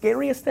the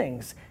scariest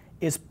things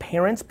is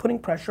parents putting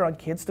pressure on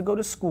kids to go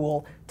to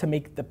school to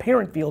make the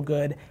parent feel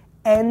good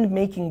and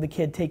making the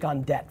kid take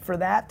on debt for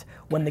that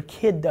when the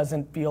kid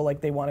doesn't feel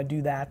like they want to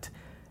do that.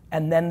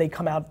 And then they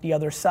come out the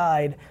other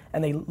side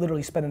and they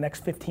literally spend the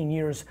next 15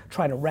 years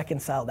trying to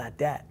reconcile that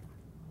debt.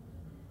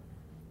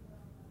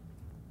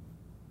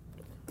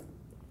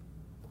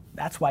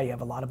 That's why you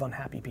have a lot of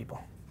unhappy people.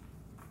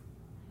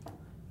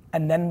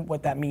 And then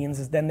what that means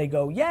is then they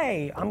go,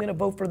 yay, I'm gonna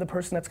vote for the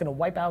person that's gonna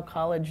wipe out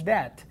college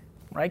debt,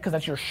 right? Because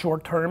that's your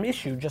short-term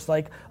issue, just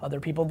like other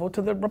people vote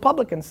to the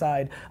Republican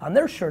side on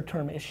their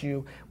short-term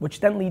issue,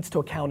 which then leads to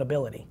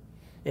accountability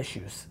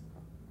issues,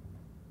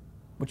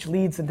 which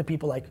leads into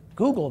people like,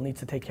 Google needs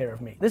to take care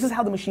of me. This is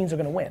how the machines are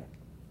gonna win.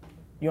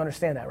 You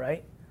understand that,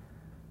 right?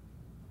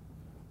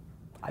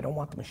 I don't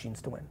want the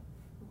machines to win.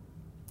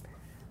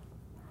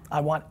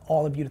 I want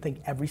all of you to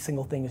think every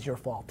single thing is your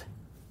fault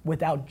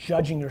without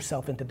judging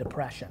yourself into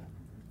depression.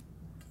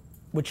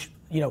 Which,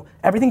 you know,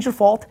 everything's your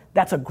fault,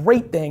 that's a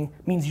great thing,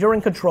 means you're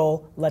in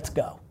control, let's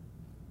go.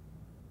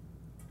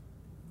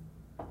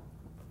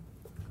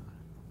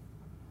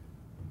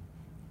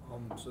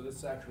 So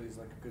this actually is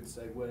like a good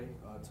segue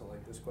to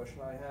like this question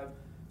I have.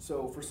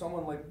 So for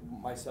someone like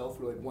myself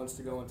who like wants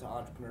to go into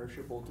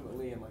entrepreneurship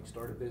ultimately and like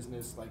start a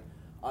business, like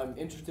I'm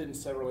interested in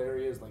several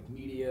areas like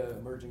media,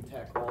 emerging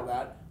tech, all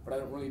that, but I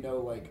don't really know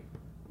like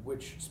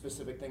which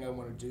specific thing I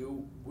want to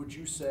do. Would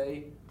you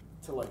say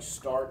to like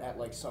start at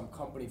like some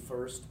company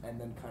first and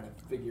then kind of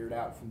figure it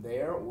out from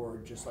there, or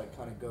just like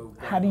kind of go?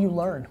 How do you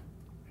learn?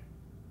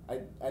 I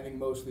think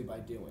mostly by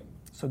doing.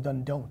 So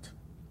then don't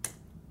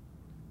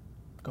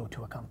go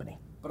to a company.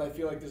 But I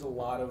feel like there's a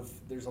lot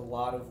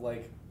of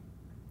like,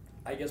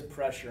 I guess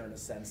pressure in a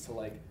sense to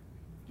like,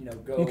 you know,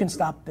 go. You can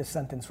stop this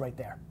sentence right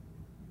there.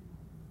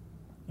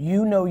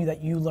 You know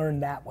that you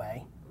learned that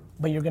way,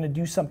 but you're gonna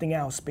do something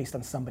else based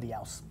on somebody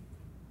else.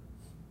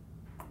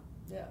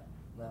 Yeah,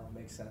 no,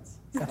 makes sense.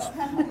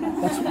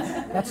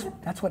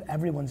 That's what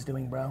everyone's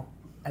doing, bro.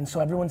 And so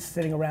everyone's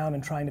sitting around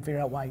and trying to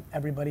figure out why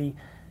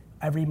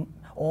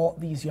all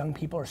these young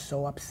people are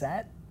so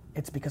upset.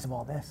 It's because of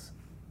all this.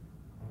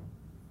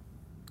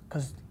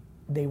 Because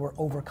they were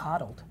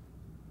over-coddled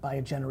by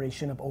a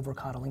generation of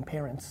over-coddling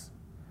parents.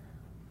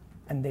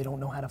 And they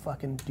don't know how to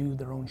fucking do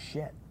their own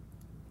shit.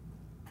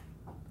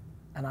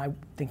 And I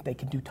think they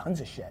can do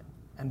tons of shit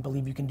and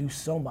believe you can do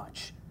so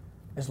much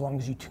as long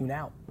as you tune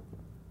out.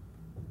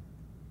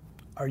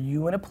 Are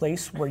you in a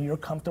place where you're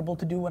comfortable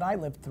to do what I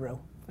lived through?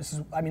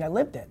 I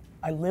lived it.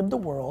 I lived a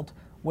world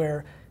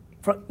where,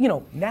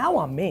 now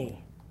I'm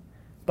me,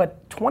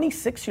 but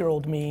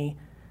 26-year-old me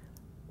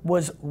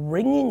was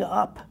ringing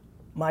up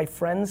my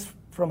friends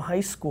from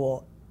high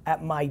school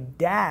at my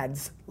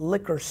dad's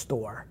liquor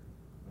store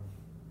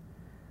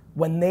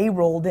when they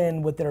rolled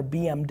in with their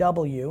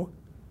BMW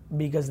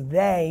because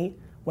they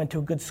went to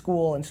a good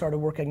school and started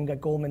working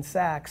at Goldman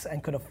Sachs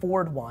and could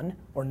afford one,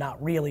 or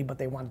not really, but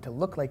they wanted to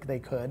look like they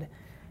could,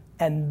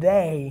 and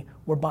they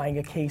were buying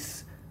a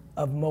case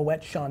of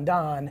Moet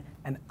Chandon,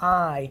 and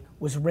I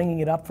was ringing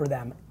it up for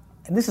them,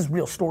 and this is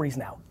real stories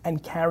now,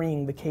 and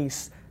carrying the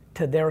case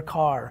to their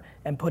car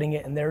and putting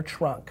it in their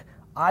trunk.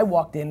 I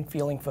walked in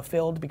feeling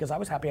fulfilled because I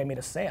was happy I made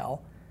a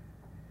sale.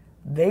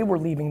 They were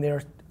leaving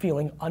there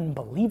feeling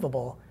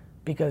unbelievable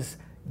because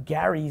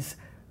Gary's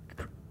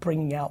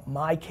bringing out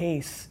my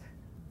case.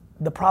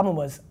 The problem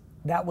was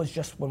that was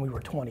just when we were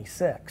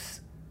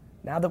 26.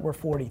 Now that we're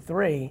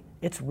 43,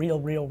 it's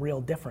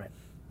real different.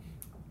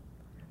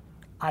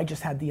 I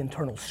just had the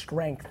internal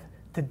strength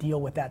to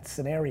deal with that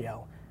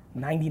scenario.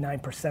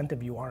 99%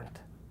 of you aren't.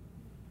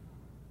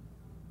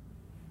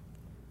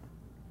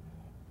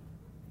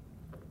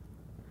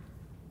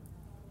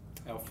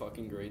 How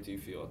fucking great do you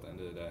feel at the end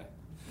of the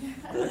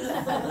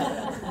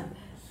day?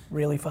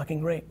 Really fucking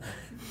great.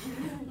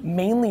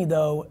 Mainly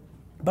though,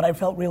 but I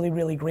felt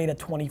really great at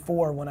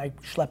 24 when I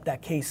schlepped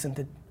that case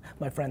into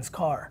my friend's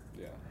car.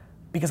 Yeah.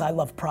 Because I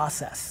love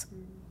process,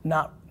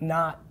 not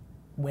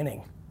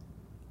winning.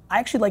 I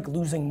actually like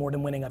losing more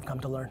than winning, I've come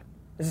to learn.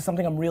 This is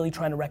something I'm really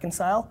trying to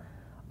reconcile.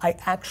 I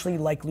actually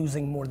like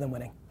losing more than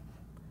winning.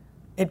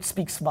 It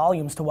speaks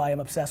volumes to why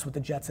I'm obsessed with the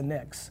Jets and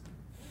Knicks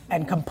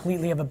and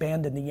completely have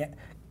abandoned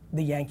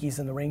the Yankees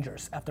and the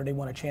Rangers after they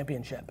won a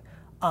championship.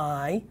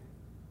 I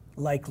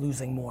like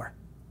losing more.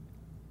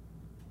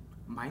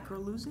 Micro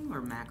losing or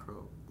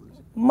macro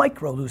losing?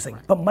 Micro losing,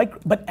 right.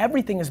 But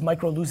everything is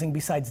micro losing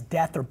besides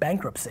death or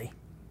bankruptcy.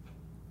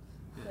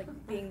 Like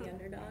being the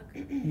underdog?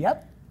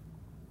 Yep.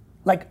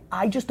 Like,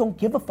 I just don't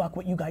give a fuck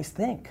what you guys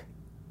think.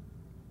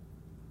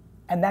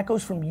 And that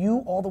goes from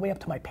you all the way up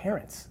to my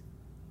parents.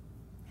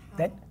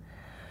 That,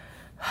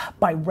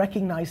 by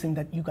recognizing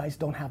that you guys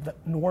don't have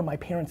nor my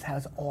parents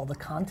has all the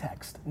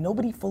context.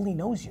 Nobody fully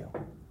knows you.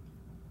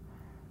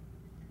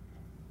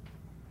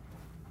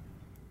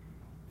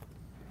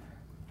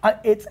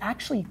 It's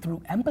actually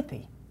through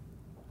empathy.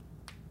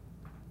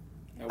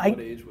 At what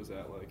age was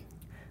that like?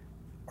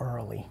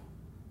 Early.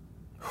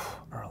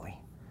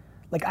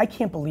 Like, I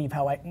can't believe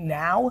how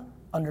now,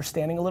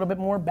 understanding a little bit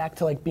more, back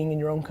to like being in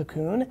your own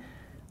cocoon,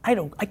 I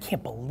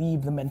can't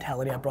believe the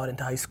mentality I brought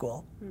into high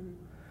school. Mm-hmm.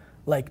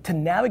 Like, to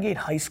navigate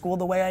high school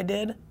the way I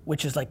did,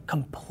 which is like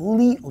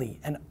completely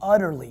and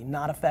utterly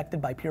not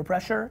affected by peer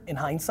pressure in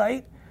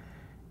hindsight,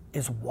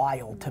 is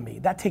wild to me.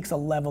 That takes a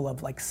level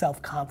of like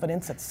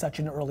self-confidence at such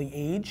an early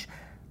age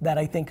that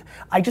I think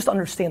I just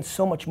understand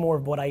so much more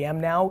of what I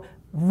am now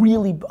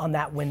really on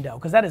that window,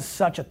 because that is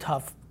such a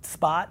tough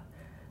spot.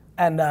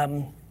 And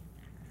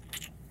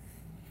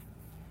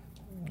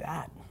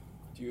that.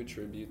 Do you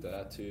attribute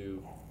that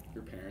to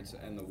your parents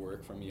and the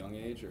work from a young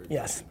age, or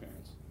yes. Your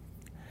parents?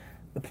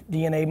 The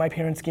DNA my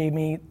parents gave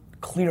me,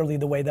 clearly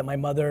the way that my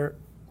mother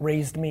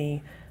raised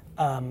me,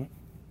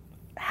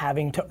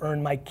 having to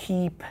earn my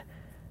keep,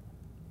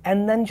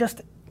 and then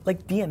just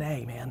like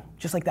DNA, man,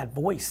 just like that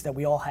voice that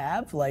we all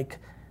have, like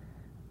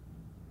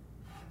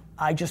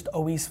I just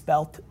always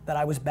felt that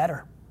I was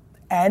better.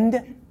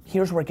 And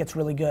here's where it gets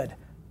really good.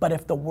 But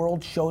if the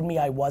world showed me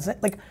I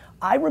wasn't, like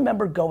I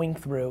remember going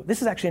through,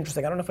 this is actually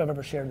interesting, I don't know if I've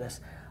ever shared this.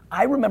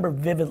 I remember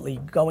vividly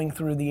going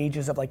through the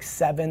ages of like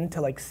 7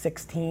 to like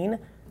 16,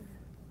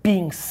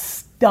 being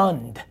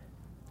stunned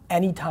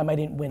anytime I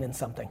didn't win in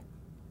something.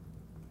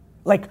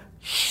 Like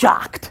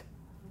shocked.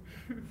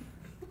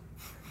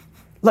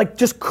 Like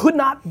just could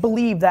not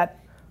believe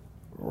that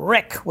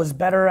Rick was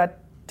better at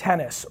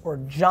tennis, or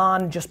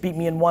John just beat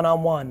me in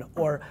one-on-one,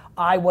 or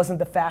I wasn't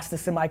the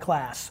fastest in my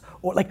class,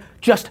 or like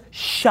just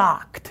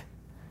shocked.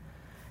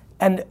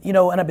 And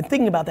and I've been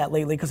thinking about that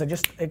lately because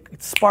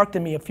it sparked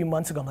in me a few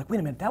months ago. I'm like, wait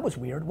a minute, that was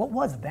weird. What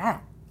was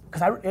that?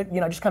 Because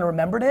I just kind of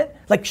remembered it.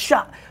 Like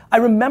shocked. I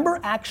remember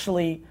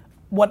actually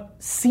what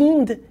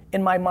seemed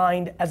in my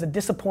mind as a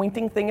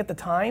disappointing thing at the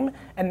time,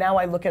 and now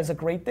I look as a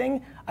great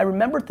thing. I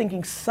remember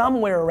thinking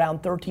somewhere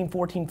around 13,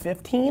 14,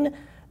 15,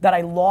 that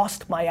I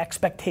lost my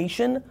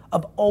expectation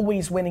of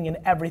always winning in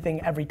everything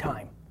every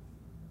time.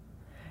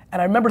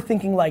 And I remember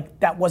thinking like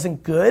that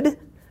wasn't good,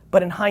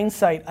 but in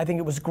hindsight, I think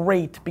it was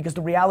great because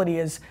the reality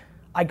is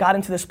I got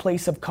into this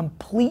place of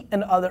complete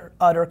and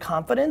utter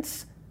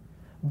confidence,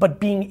 but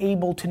being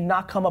able to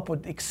not come up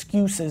with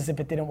excuses if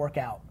it didn't work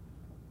out.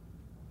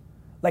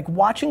 Like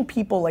watching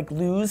people like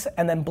lose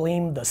and then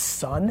blame the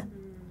sun.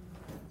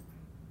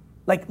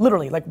 Like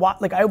literally, like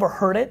I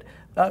overheard it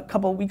a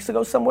couple of weeks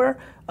ago somewhere.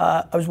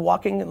 I was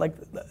walking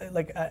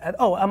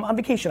I'm on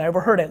vacation. I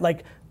overheard it.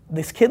 Like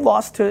this kid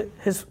lost to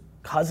his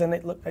cousin.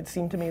 It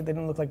seemed to me they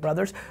didn't look like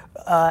brothers,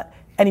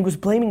 and he was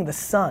blaming the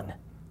sun.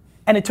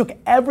 And it took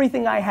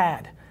everything I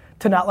had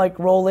to not like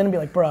roll in and be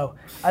like, bro,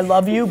 I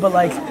love you, but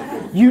like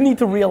you need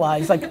to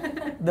realize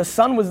like the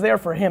sun was there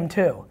for him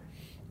too.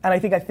 And I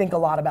think a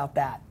lot about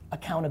that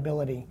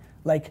accountability.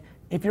 Like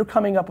if you're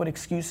coming up with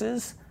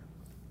excuses,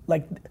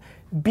 like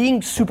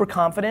being super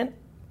confident,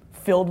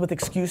 filled with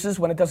excuses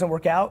when it doesn't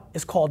work out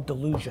is called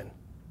delusion.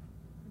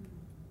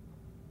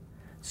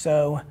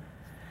 So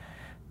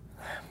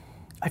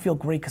I feel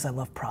great because I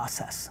love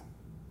process.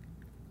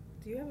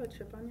 Do you have a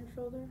chip on your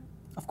shoulder?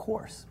 Of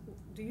course.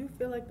 Do you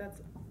feel like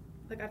that's,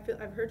 like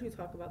I've heard you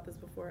talk about this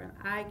before and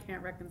I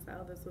can't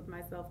reconcile this with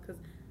myself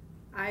because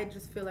I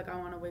just feel like I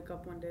want to wake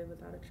up one day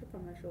without a chip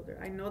on my shoulder.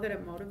 I know that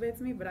it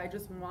motivates me, but I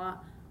just want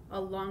a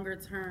longer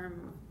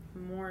term,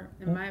 more,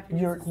 in my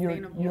opinion,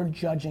 sustainable. You're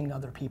judging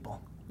other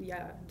people.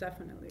 Yeah,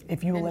 definitely.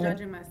 If you and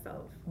judging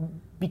myself.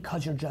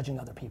 Because you're judging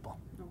other people.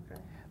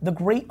 Okay. The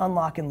great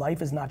unlock in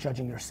life is not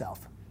judging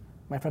yourself.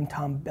 My friend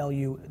Tom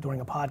Bellew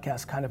during a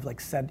podcast kind of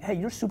like said, hey,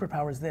 your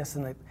superpower is this,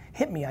 and it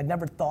hit me. I'd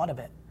never thought of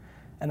it.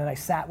 And then I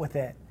sat with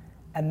it,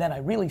 and then I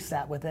really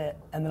sat with it,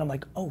 and then I'm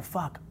like, oh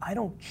fuck, I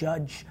don't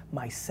judge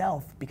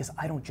myself because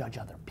I don't judge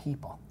other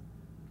people.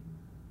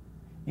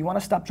 You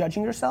wanna stop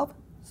judging yourself?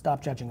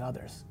 Stop judging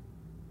others.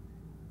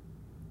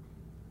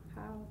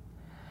 How?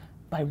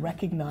 By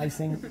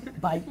recognizing,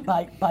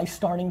 by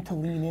starting to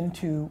lean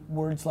into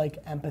words like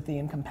empathy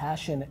and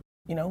compassion.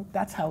 You know,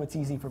 that's how it's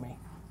easy for me.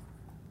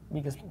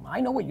 Because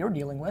I know what you're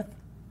dealing with.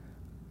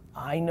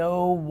 I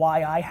know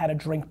why I had to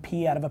drink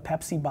pee out of a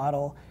Pepsi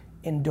bottle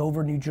in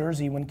Dover, New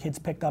Jersey when kids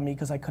picked on me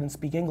because I couldn't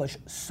speak English.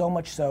 So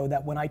much so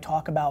that when I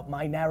talk about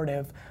my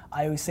narrative,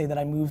 I always say that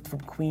I moved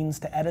from Queens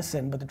to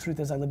Edison, but the truth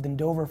is I lived in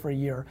Dover for a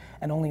year,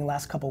 and only in the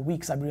last couple of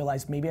weeks I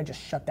realized maybe I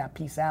just shut that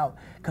piece out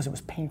because it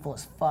was painful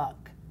as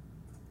fuck.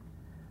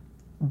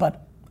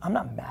 But I'm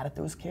not mad at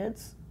those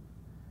kids.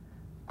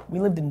 We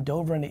lived in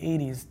Dover in the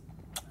 80s.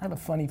 I have a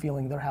funny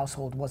feeling their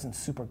household wasn't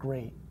super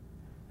great.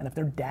 And if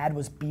their dad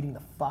was beating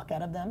the fuck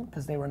out of them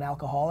because they were an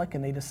alcoholic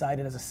and they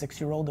decided as a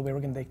 6-year-old that we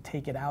were going to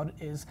take it out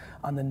is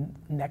on the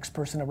next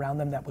person around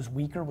them that was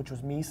weaker, which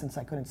was me since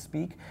I couldn't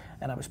speak,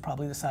 and I was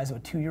probably the size of a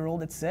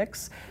 2-year-old at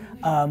 6,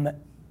 well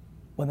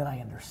then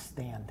I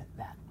understand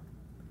that.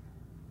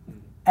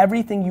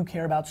 Everything you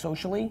care about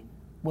socially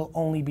will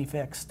only be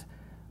fixed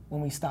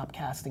when we stop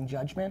casting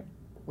judgment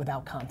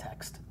without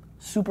context.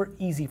 Super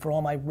easy for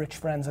all my rich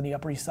friends on the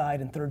Upper East Side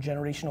and third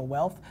generational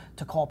wealth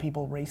to call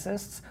people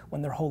racists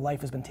when their whole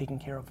life has been taken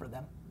care of for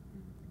them.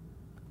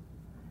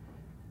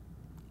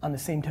 On the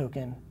same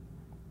token,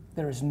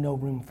 there is no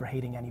room for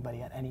hating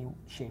anybody at any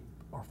shape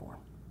or form.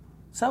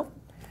 So,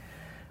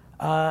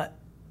 I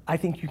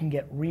think you can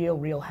get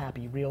real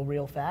happy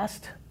real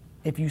fast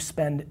if you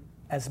spend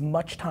as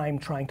much time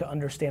trying to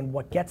understand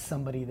what gets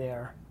somebody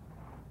there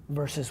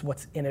versus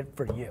what's in it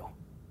for you,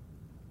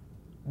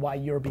 why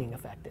you're being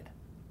affected.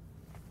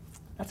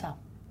 That's how.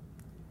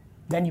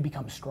 Then you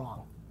become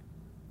strong.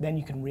 Then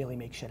you can really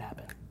make shit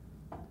happen.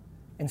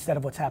 Instead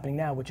of what's happening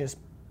now, which is,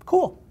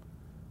 cool,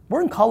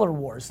 we're in color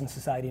wars in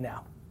society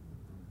now.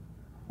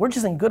 We're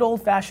just in good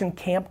old-fashioned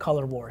camp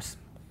color wars.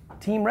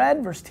 Team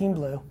red versus team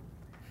blue.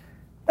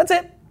 That's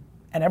it.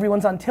 And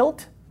everyone's on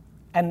tilt,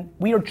 and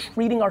we are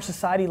treating our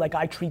society like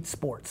I treat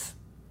sports.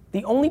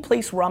 The only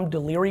place where I'm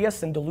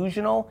delirious and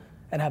delusional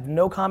and have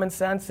no common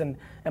sense and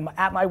am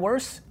at my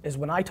worst is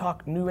when I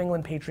talk New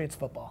England Patriots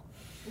football.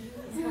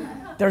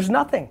 There's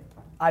nothing.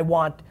 I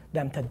want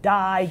them to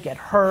die, get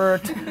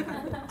hurt.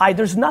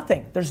 There's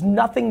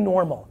nothing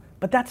normal.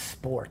 But that's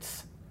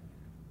sports.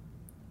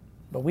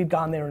 But we've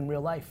gone there in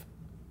real life.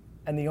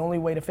 And the only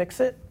way to fix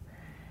it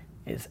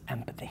is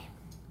empathy.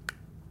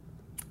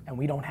 And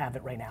we don't have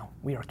it right now.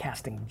 We are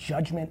casting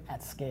judgment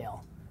at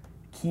scale.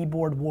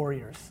 Keyboard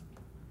warriors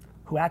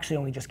who actually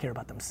only just care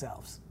about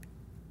themselves.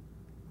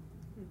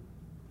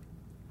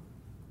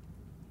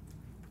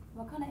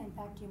 What kind of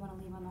impact do you want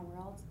to leave on the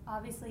world?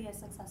 Obviously, a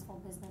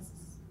successful business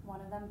is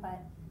one of them, but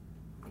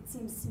it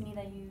seems to me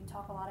that you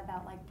talk a lot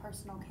about like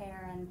personal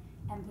care and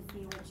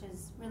empathy, which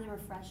is really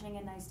refreshing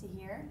and nice to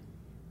hear.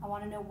 I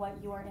want to know what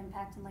your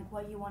impact and like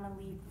what you want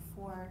to leave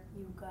before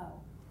you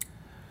go.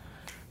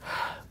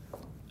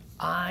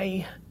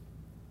 I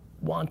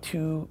want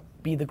to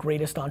be the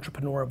greatest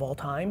entrepreneur of all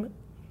time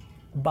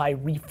by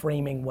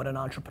reframing what an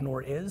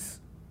entrepreneur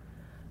is.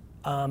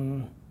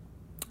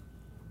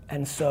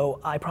 And so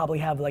I probably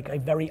have like a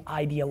very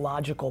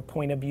ideological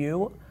point of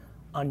view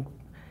on,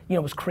 you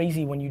know, it was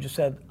crazy when you just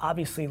said,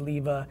 obviously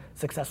leave a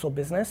successful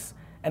business.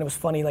 And it was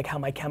funny like how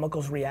my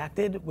chemicals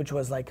reacted, which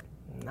was like,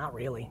 Not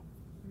really.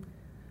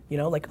 You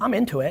know, like I'm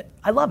into it.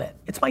 I love it.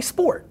 It's my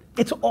sport.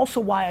 It's also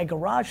why I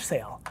garage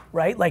sale,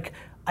 right? Like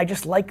I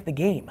just like the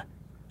game.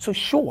 So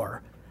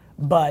sure,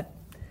 but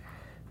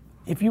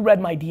if you read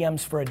my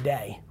DMs for a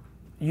day,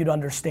 you'd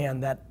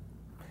understand that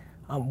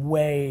I'm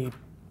way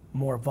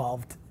more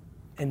evolved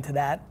into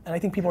that. And I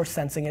think people are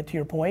sensing it, to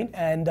your point,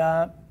 and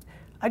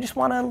I just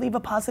want to leave a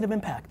positive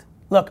impact.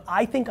 Look,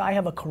 I think I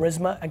have a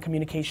charisma and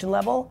communication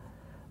level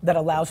that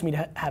allows me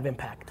to have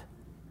impact,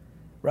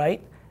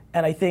 right?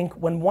 And I think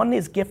when one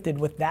is gifted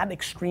with that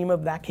extreme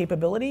of that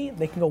capability,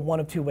 they can go one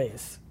of two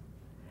ways.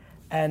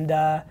 And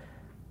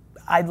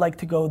I'd like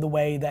to go the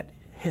way that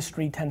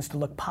history tends to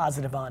look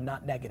positive on,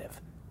 not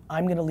negative.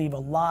 I'm gonna leave a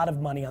lot of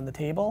money on the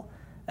table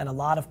and a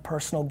lot of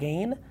personal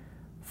gain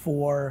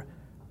for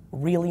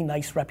really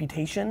nice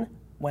reputation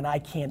when I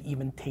can't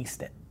even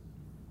taste it,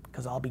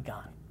 because I'll be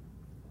gone.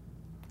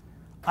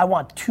 I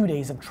want 2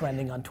 days of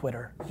trending on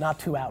Twitter, not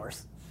 2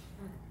 hours.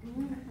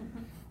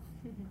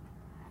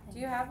 Do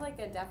you have like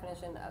a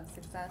definition of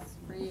success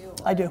for you?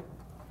 I do.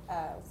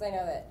 Because I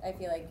know that I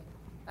feel like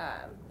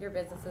your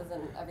businesses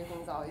and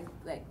everything's always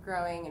like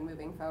growing and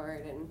moving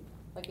forward and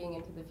looking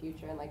into the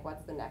future and like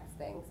what's the next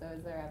thing. So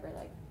is there ever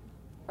like,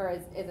 or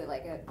is it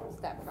like a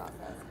step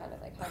process kind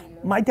of like how do you?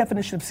 My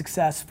definition of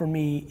success for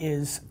me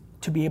is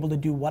to be able to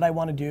do what I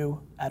want to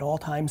do at all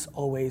times,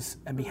 always,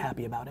 and be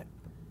happy about it.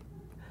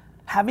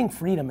 Having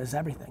freedom is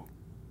everything.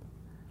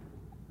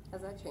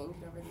 Has that changed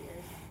over the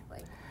years?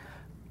 Like.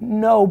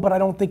 No, but I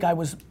don't think I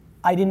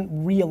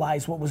didn't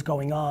realize what was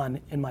going on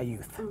in my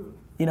youth. Mm.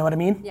 You know what I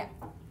mean? Yeah.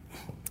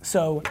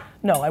 So,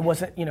 no, I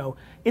wasn't,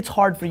 it's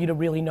hard for you to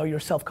really know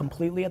yourself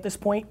completely at this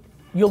point.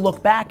 You'll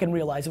look back and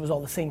realize it was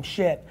all the same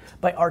shit.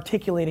 By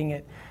articulating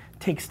it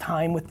takes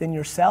time within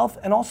yourself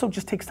and also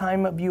just takes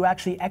time of you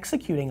actually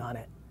executing on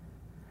it.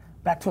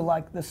 Back to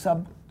like the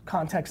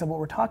subcontext of what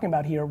we're talking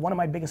about here, one of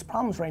my biggest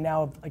problems right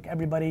now of like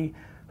everybody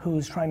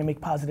who's trying to make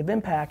positive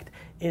impact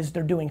is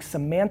they're doing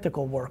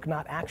semantical work,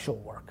 not actual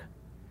work,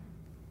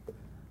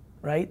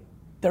 right?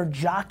 They're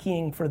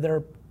jockeying for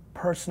their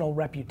personal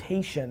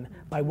reputation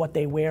by what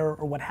they wear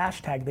or what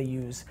hashtag they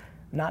use,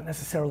 not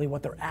necessarily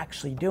what they're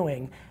actually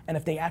doing. And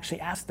if they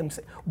actually ask them,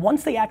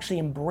 once they actually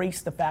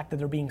embrace the fact that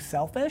they're being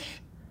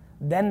selfish,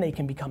 then they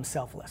can become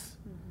selfless.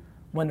 Mm-hmm.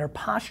 When they're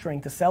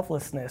posturing to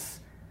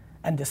selflessness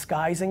and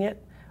disguising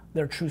it,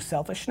 their true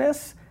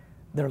selfishness,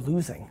 they're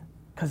losing,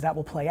 because that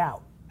will play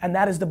out. And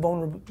that is the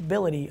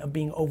vulnerability of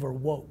being over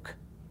woke.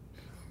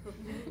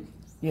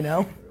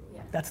 Yeah.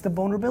 That's the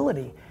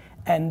vulnerability.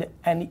 And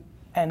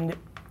the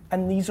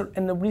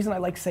reason I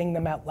like saying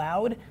them out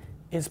loud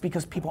is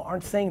because people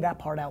aren't saying that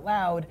part out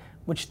loud,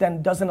 which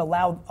then doesn't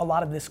allow a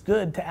lot of this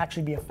good to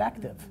actually be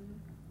effective.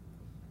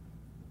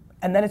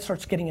 And then it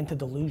starts getting into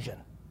delusion.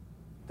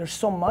 There's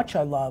so much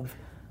I love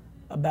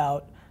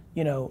about,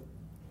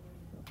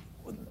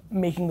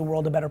 making the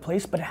world a better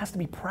place, but it has to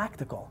be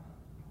practical.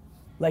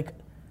 Like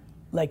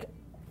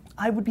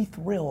I would be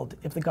thrilled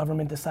if the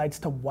government decides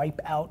to wipe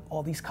out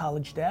all these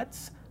college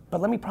debts,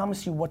 but let me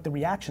promise you what the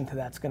reaction to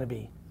that's gonna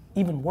be.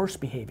 Even worse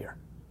behavior.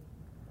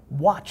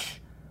 Watch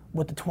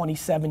what the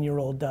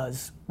 27-year-old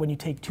does when you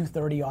take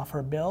 $230 off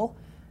her bill.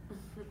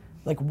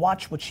 Like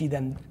watch what she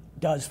then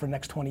does for the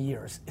next 20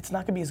 years. It's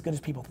not gonna be as good as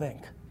people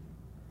think.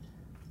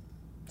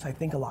 So I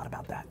think a lot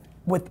about that.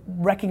 With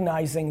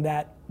recognizing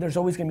that there's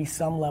always gonna be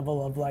some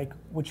level of like,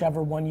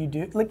 whichever one you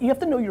do, like you have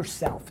to know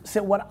yourself.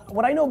 So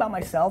what I know about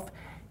myself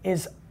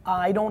is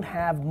I don't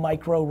have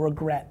micro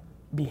regret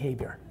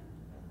behavior.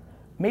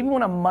 Maybe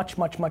when I'm much,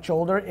 much, much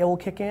older, it will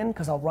kick in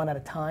because I'll run out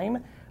of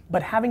time,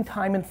 but having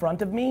time in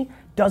front of me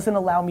doesn't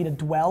allow me to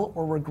dwell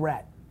or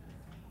regret.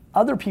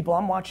 Other people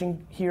I'm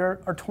watching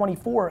here are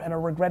 24 and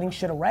are regretting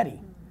shit already.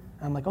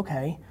 And I'm like,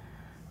 okay,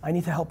 I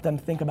need to help them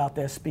think about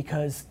this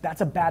because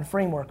that's a bad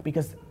framework,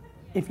 because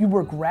if you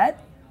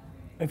regret,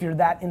 if you're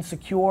that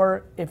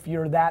insecure, if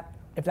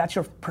that's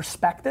your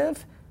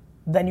perspective,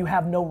 then you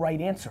have no right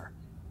answer.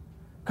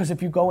 Because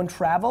if you go and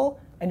travel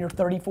and you're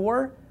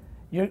 34,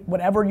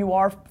 whatever you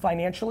are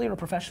financially or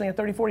professionally at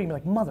 34, you're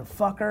gonna be like,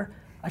 motherfucker,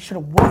 I should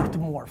have worked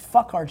more,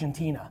 fuck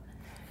Argentina.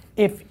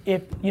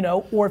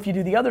 Or if you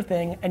do the other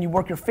thing and you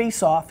work your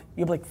face off,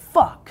 you'll be like,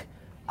 fuck,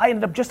 I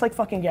ended up just like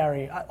fucking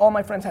Gary. All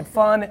my friends had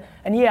fun,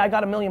 and yeah, I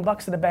got $1 million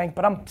in the bank,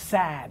 but I'm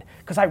sad,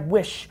 because I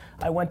wish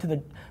I went to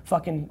the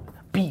fucking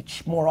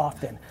beach more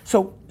often.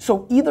 So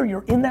either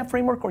you're in that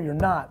framework or you're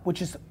not,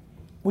 which is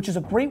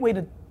a great way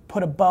to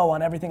put a bow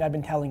on everything I've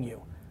been telling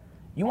you.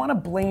 You wanna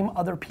blame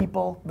other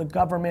people, the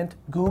government,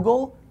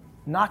 Google,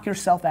 knock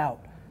yourself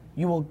out.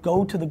 You will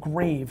go to the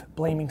grave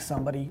blaming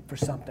somebody for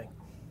something.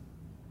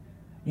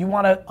 You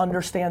wanna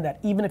understand that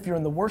even if you're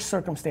in the worst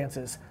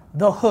circumstances,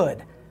 the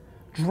hood,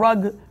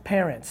 drug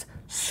parents,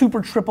 super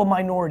triple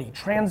minority,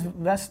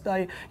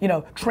 transvestite,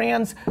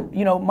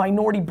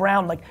 minority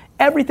brown, like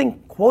everything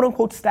quote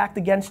unquote stacked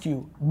against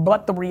you.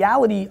 But the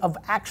reality of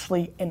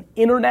actually an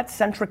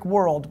internet-centric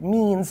world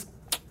means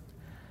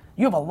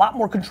you have a lot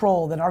more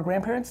control than our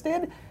grandparents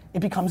did. It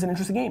becomes an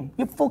interesting game.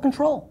 You have full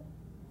control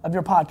of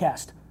your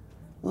podcast.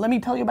 Let me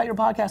tell you about your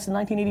podcast in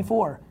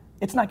 1984.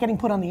 It's not getting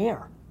put on the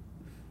air.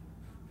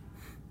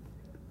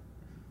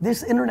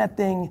 This internet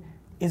thing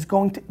is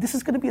this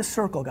is going to be a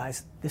circle,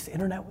 guys. This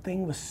internet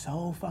thing was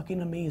so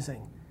fucking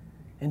amazing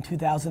in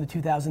 2000 to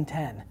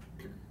 2010.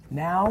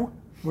 Now,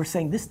 we're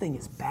saying this thing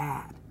is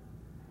bad.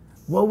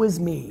 Woe is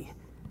me.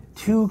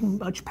 Too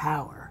much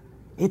power.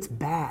 It's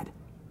bad,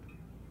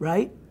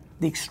 right?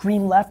 The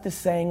extreme left is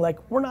saying like,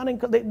 we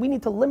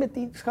need to limit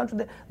these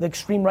countries. The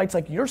extreme right's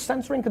like, you're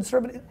censoring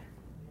conservative.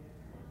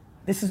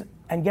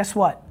 And guess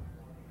what?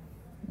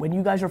 When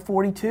you guys are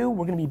 42,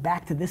 we're gonna be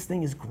back to this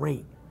thing is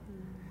great.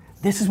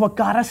 This is what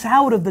got us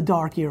out of the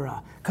dark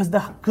era, because the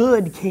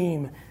good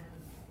came.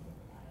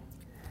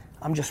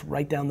 I'm just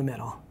right down the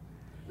middle.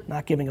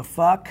 Not giving a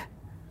fuck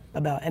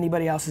about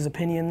anybody else's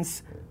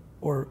opinions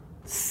or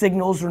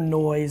signals or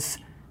noise,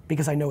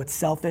 because I know it's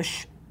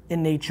selfish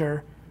in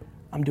nature.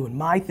 I'm doing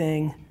my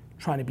thing,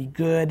 trying to be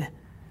good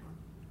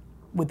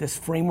with this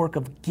framework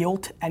of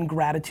guilt and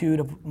gratitude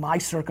of my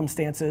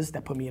circumstances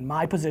that put me in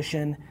my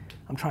position.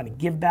 I'm trying to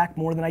give back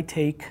more than I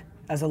take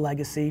as a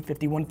legacy,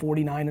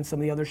 5149 and some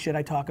of the other shit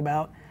I talk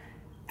about.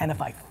 And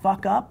if I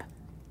fuck up,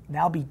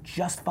 that'll be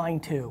just fine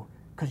too,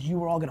 because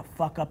you are all gonna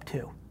fuck up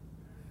too.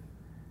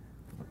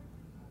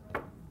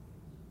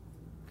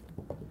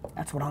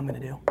 That's what I'm gonna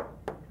do.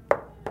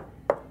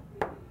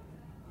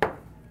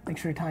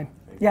 Thanks for your time.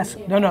 Yes,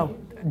 no,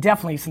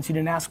 definitely, since you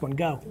didn't ask one,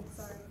 go.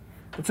 Sorry.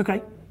 It's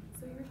okay.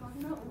 So you were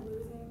talking about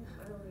losing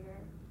earlier,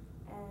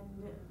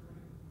 and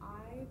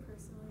I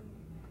personally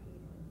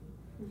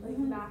hate it. Like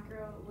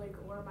macro, like,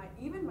 or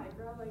even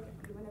micro, like,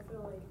 even if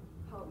it'll like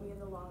help me in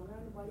the long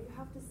run, what do you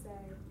have to say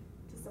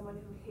to someone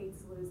who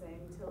hates losing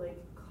to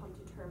like come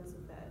to terms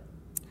with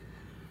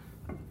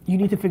it? You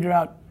need to figure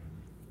out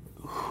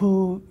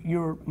who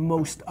you're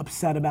most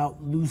upset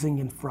about losing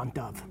in front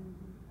of.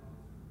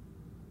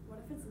 What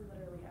if it's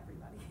literally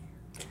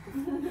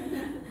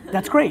everybody?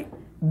 That's great.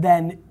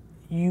 Then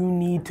you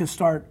need to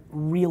start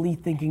really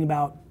thinking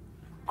about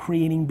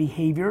creating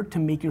behavior to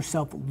make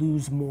yourself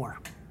lose more.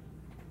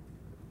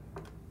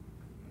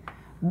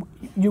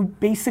 You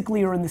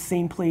basically are in the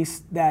same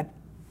place that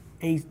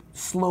a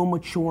slow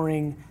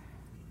maturing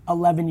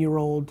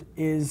 11-year-old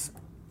is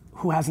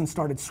who hasn't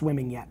started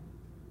swimming yet.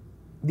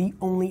 The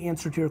only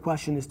answer to your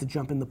question is to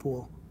jump in the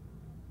pool.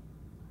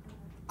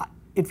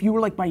 If you were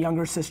like my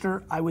younger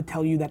sister, I would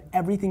tell you that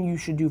everything you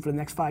should do for the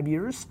next 5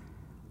 years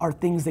are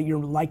things that you're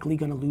likely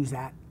gonna lose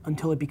at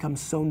until it becomes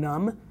so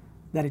numb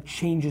that it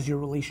changes your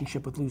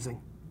relationship with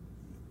losing.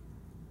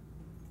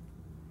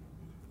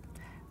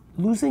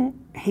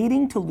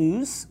 Hating to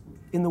lose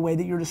in the way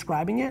that you're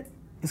describing it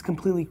is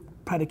completely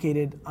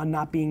predicated on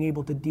not being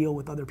able to deal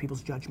with other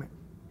people's judgment.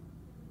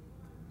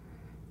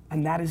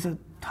 And that is a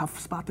tough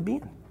spot to be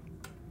in.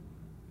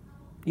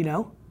 You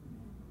know?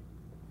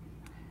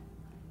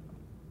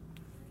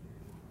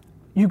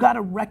 You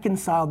gotta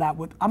reconcile that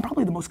with, I'm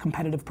probably the most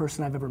competitive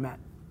person I've ever met.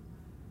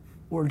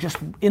 Or just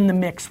in the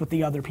mix with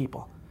the other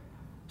people.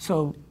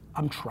 So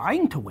I'm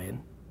trying to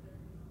win.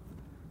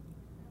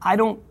 I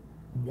don't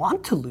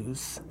want to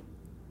lose,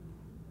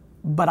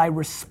 but I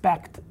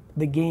respect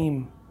the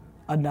game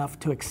enough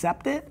to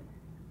accept it,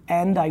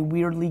 and I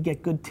weirdly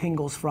get good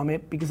tingles from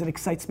it because it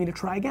excites me to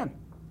try again.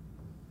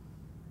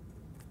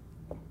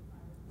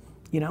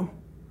 You know?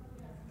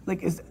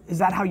 Like, is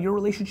that how your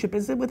relationship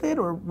is with it,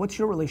 or what's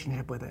your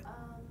relationship with it?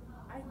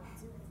 I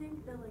do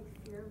think that like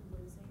fear of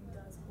losing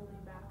does hold me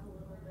back a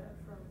little bit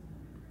from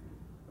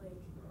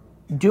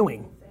like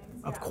Doing,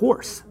 things. of Yeah,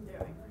 course. from doing,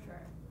 for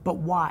sure. But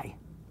why?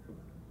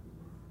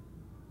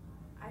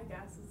 I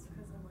guess it's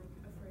because I'm like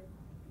afraid of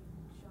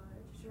being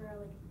judged, or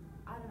like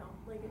I don't know,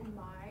 like in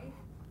my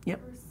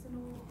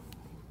personal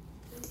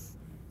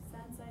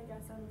sense, I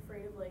guess I'm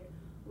afraid of like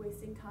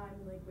wasting time,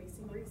 like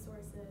wasting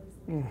resources.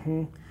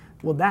 Mm-hmm.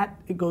 Well,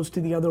 it goes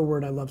to the other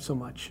word I love so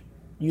much.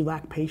 You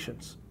lack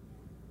patience.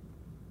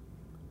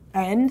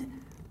 And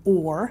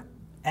or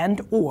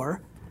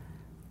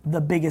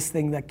the biggest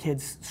thing that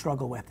kids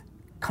struggle with,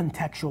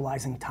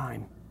 contextualizing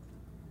time.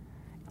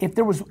 If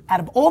there was, out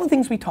of all the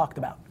things we talked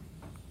about,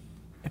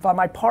 if on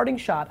my parting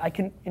shot I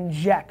can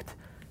inject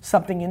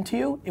something into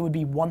you, it would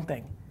be one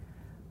thing.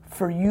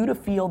 For you to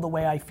feel the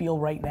way I feel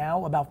right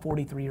now about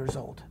 43 years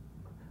old.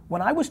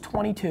 When I was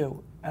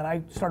 22 and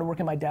I started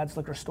working at my dad's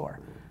liquor store,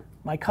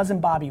 my cousin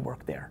Bobby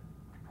worked there,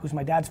 who's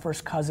my dad's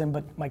first cousin,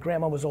 but my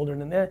grandma was older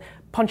than that.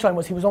 Punchline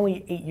was he was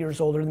only 8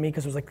 years older than me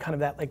because it was like kind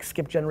of that like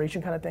skip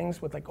generation kind of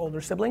things with like older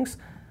siblings.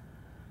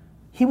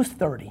 He was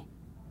 30.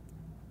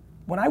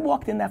 When I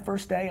walked in that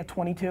first day at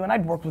 22, and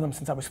I'd worked with him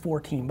since I was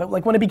 14, but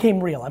like when it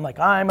became real, I'm like,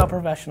 I'm a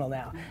professional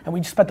now. And we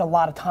just spent a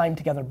lot of time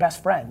together,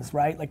 best friends,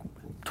 right? Like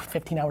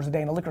 15 hours a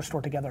day in a liquor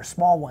store together,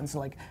 small ones,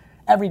 like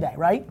every day,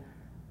 right?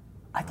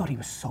 I thought he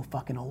was so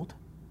fucking old.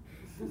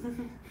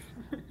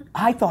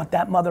 I thought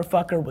that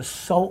motherfucker was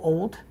so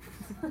old.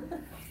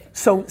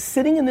 So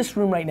sitting in this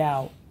room right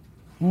now,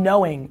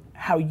 knowing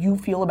how you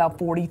feel about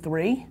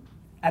 43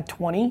 at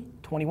 20,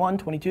 21,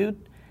 22,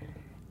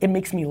 it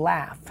makes me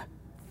laugh.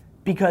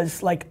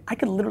 Because like, I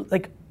could literally,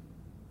 like,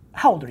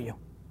 how old are you?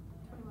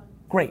 21.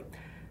 Great.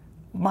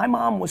 my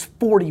mom was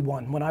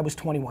 41 when I was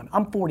 21.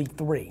 I'm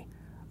 43.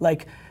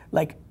 Like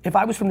if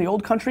I was from the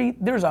old country,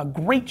 there's a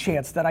great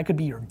chance that I could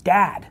be your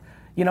dad.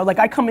 You know, like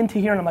I come into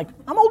here and I'm like,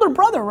 I'm older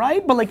brother,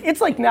 right? But like, it's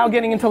like now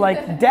getting into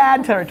like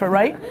dad territory,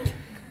 right?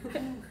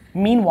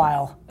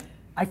 Meanwhile,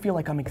 I feel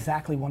like I'm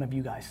exactly one of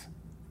you guys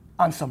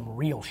on some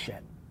real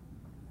shit.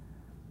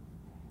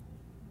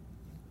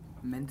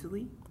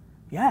 Mentally?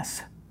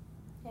 Yes.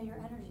 Yeah, your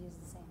energy is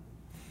the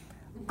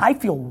same. I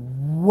feel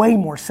way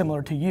more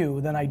similar to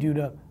you than I do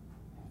to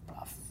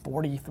a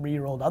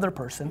 43-year-old other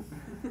person.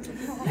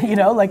 You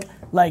know, like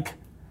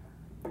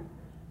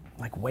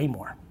way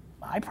more.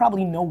 I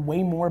probably know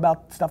way more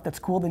about stuff that's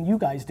cool than you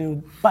guys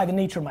do by the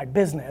nature of my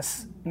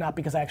business, not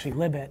because I actually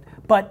live it.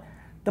 But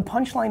the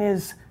punchline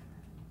is,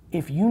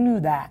 if you knew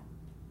that,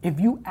 if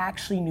you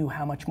actually knew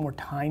how much more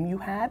time you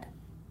had,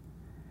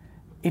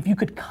 if you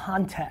could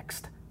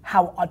context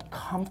how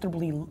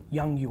uncomfortably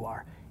young you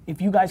are,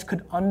 if you guys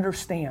could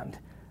understand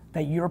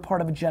that you're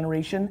part of a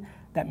generation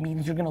that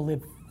means you're gonna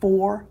live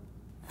four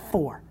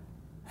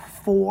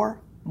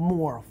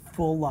more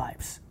full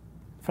lives.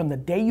 From the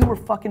day you were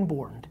fucking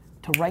born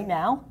to right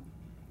now,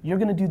 you're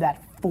gonna do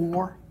that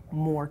 4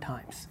 more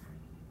times.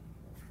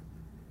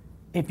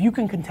 If you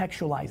can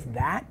contextualize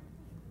that,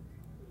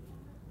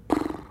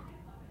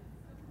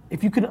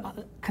 if you could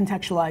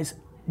contextualize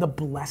the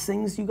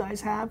blessings you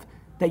guys have,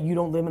 that you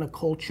don't live in a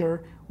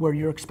culture where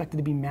you're expected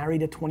to be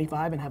married at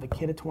 25 and have a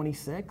kid at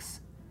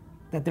 26,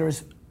 that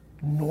there's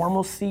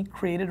normalcy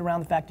created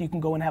around the fact that you can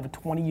go and have a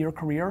 20-year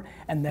career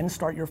and then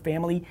start your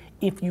family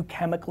if you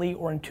chemically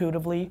or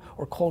intuitively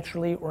or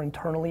culturally or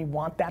internally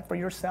want that for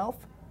yourself.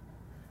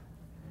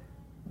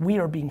 We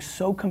are being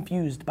so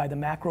confused by the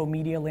macro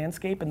media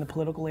landscape and the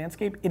political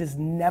landscape. It has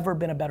never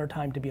been a better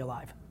time to be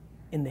alive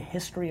in the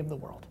history of the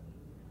world.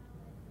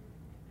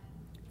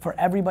 For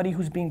everybody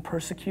who's being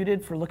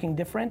persecuted for looking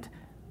different,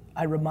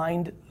 I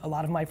remind a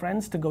lot of my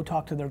friends to go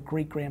talk to their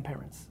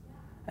great-grandparents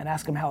and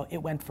ask them how it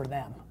went for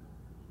them.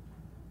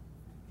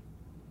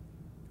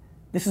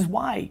 This is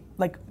why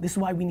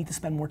we need to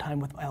spend more time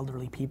with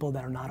elderly people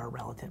that are not our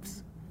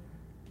relatives.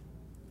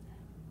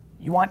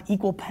 You want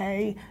equal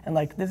pay and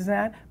like this and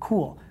that?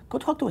 Cool. Go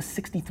talk to a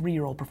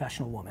 63-year-old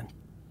professional woman.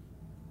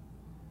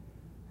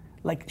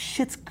 Like,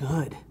 shit's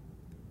good.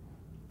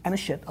 And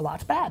a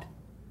lot's bad.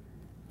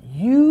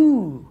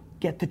 You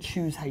get to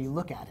choose how you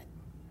look at it.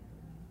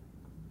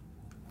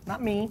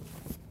 Not me,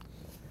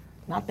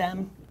 not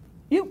them,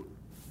 you.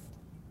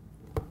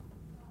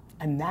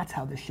 And that's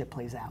how this shit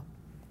plays out.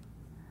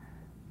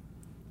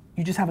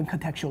 You just haven't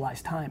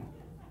contextualized time.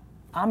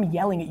 I'm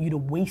yelling at you to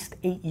waste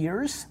 8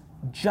 years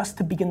just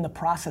to begin the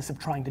process of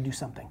trying to do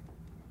something.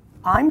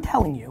 I'm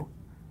telling you,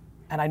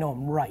 and I know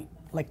I'm right,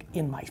 like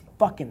in my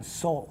fucking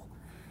soul,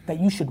 that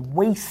you should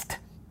waste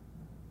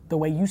the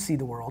way you see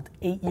the world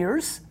 8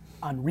 years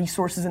on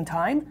resources and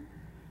time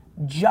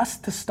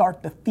just to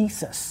start the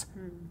thesis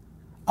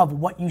of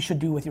what you should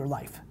do with your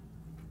life.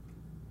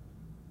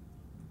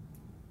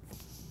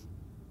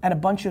 And a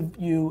bunch of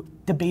you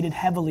debated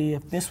heavily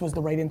if this was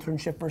the right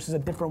internship versus a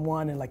different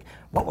one and like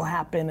what will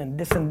happen and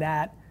this and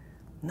that.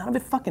 None of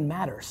it fucking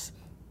matters.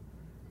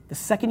 The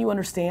second you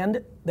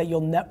understand that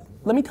you'll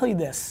let me tell you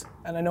this,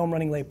 and I know I'm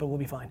running late, but we'll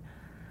be fine.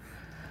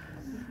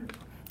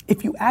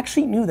 If you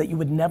actually knew that you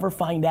would never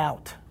find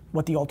out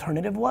what the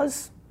alternative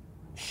was,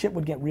 shit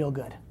would get real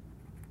good.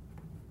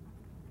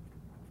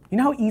 You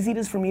know how easy it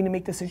is for me to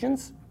make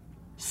decisions?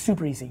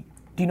 Super easy.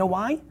 Do you know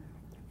why?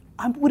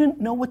 I wouldn't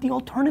know what the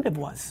alternative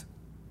was.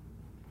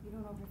 You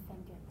don't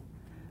overthink it.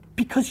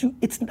 Because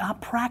it's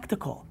not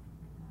practical.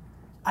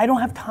 I don't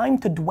have time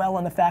to dwell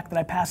on the fact that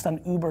I passed on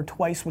Uber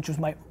twice, which was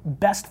my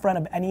best friend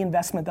of any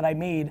investment that I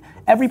made.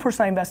 Every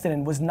person I invested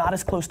in was not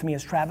as close to me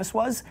as Travis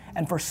was,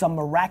 and for some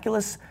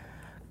miraculous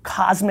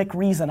cosmic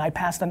reason, I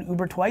passed on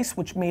Uber twice,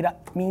 which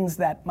means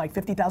that my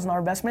 $50,000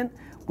 investment,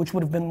 which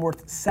would have been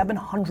worth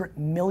 $700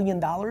 million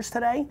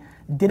today,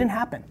 didn't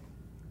happen.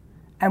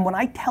 And when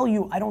I tell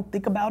you I don't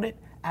think about it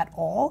at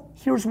all,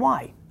 here's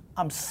why.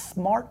 I'm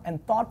smart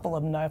and thoughtful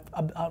enough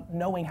about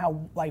knowing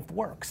how life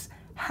works.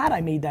 Had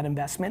I made that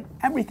investment,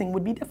 everything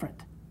would be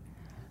different.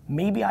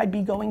 Maybe I'd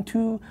be going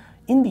to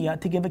India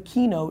to give a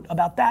keynote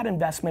about that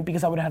investment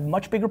because I would have had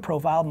much bigger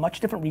profile, much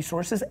different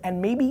resources,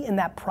 and maybe in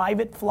that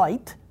private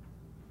flight,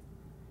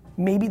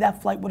 maybe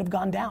that flight would have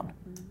gone down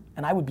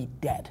and I would be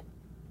dead.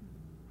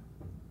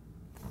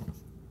 So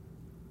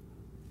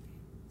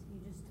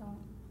you just don't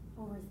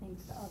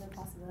overthink the other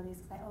possibilities,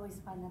 because I always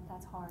find that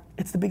that's hard.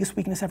 It's the biggest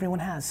weakness everyone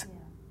has. Yeah.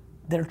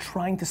 They're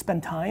trying to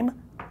spend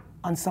time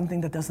on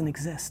something that doesn't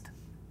exist.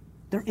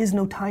 There is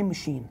no time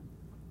machine.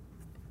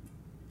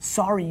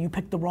 Sorry, you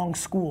picked the wrong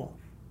school,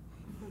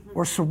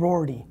 or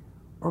sorority,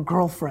 or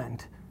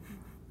girlfriend,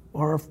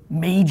 or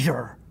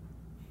major.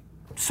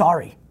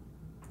 Sorry.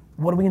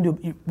 What are we gonna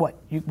do?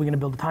 We're gonna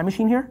build a time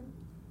machine here?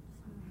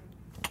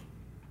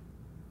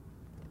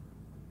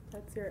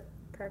 That's your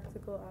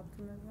practical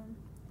optimism?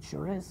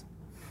 Sure is.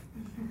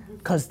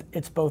 Because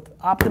it's both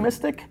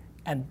optimistic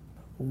and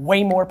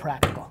way more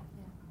practical.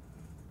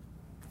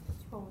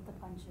 Just roll with the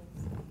punches.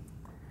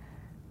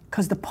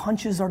 Because the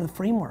punches are the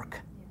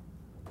framework.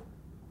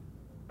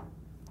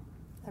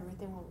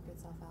 Everything will work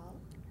itself out.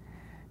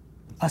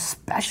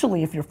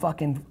 Especially if you're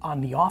fucking on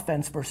the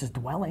offense versus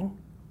dwelling.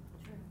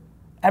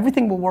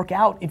 Everything will work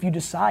out if you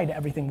decide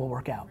everything will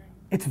work out.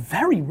 It's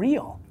very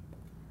real.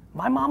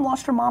 My mom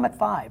lost her mom at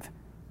 5.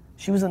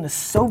 She was in the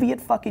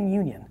Soviet fucking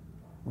Union.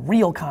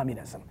 Real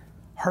communism.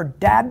 Her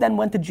dad then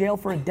went to jail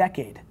for a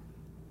decade.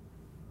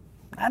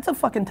 That's a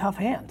fucking tough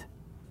hand.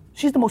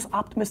 She's the most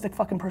optimistic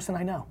fucking person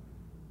I know.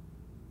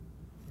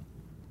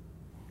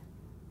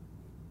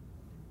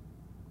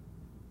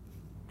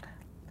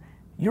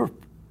 You're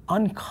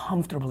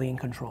uncomfortably in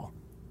control.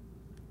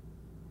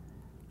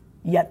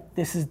 Yet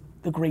this is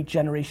the great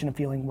generation of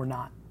feeling we're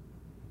not.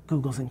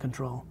 Google's in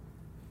control.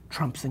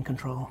 Trump's in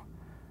control.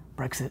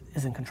 Brexit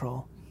is in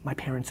control. My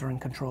parents are in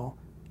control.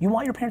 You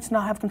want your parents to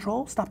not have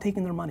control? Stop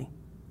taking their money.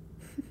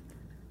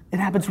 It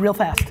happens real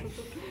fast.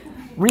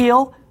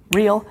 Real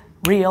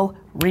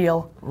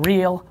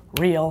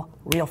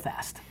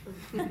fast.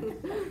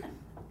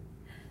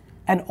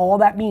 And all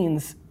that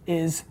means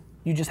is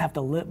you just have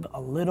to live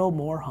a little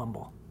more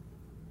humble.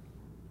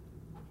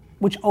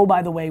 Which, oh,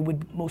 by the way,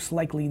 would most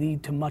likely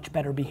lead to much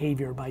better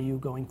behavior by you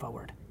going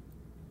forward.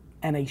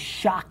 And a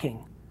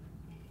shocking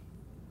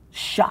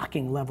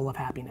level of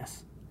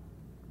happiness.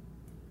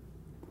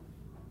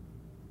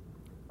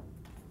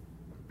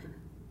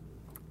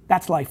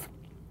 That's life,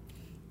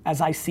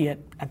 as I see it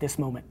at this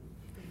moment.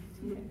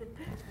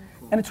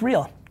 And it's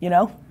real, you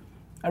know?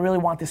 I really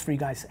want this for you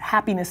guys.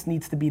 Happiness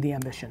needs to be the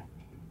ambition.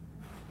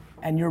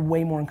 And you're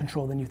way more in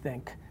control than you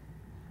think.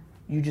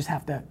 You just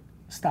have to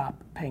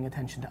stop paying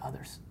attention to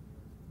others.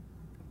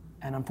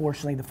 And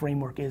unfortunately, the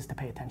framework is to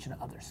pay attention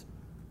to others,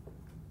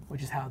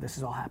 which is how this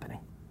is all happening.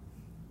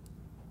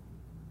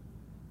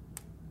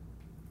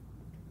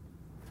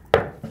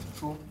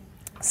 Cool.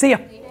 See ya.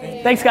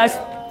 Thanks, guys.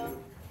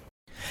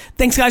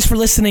 Thanks, guys, for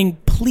listening.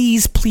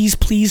 Please, please,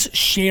 please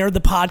share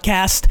the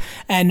podcast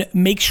and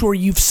make sure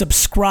you've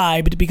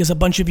subscribed, because a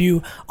bunch of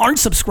you aren't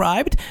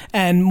subscribed.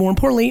 And more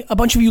importantly, a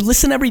bunch of you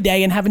listen every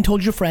day and haven't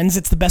told your friends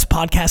it's the best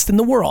podcast in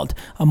the world.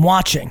 I'm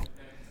watching.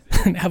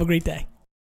 Have a great day.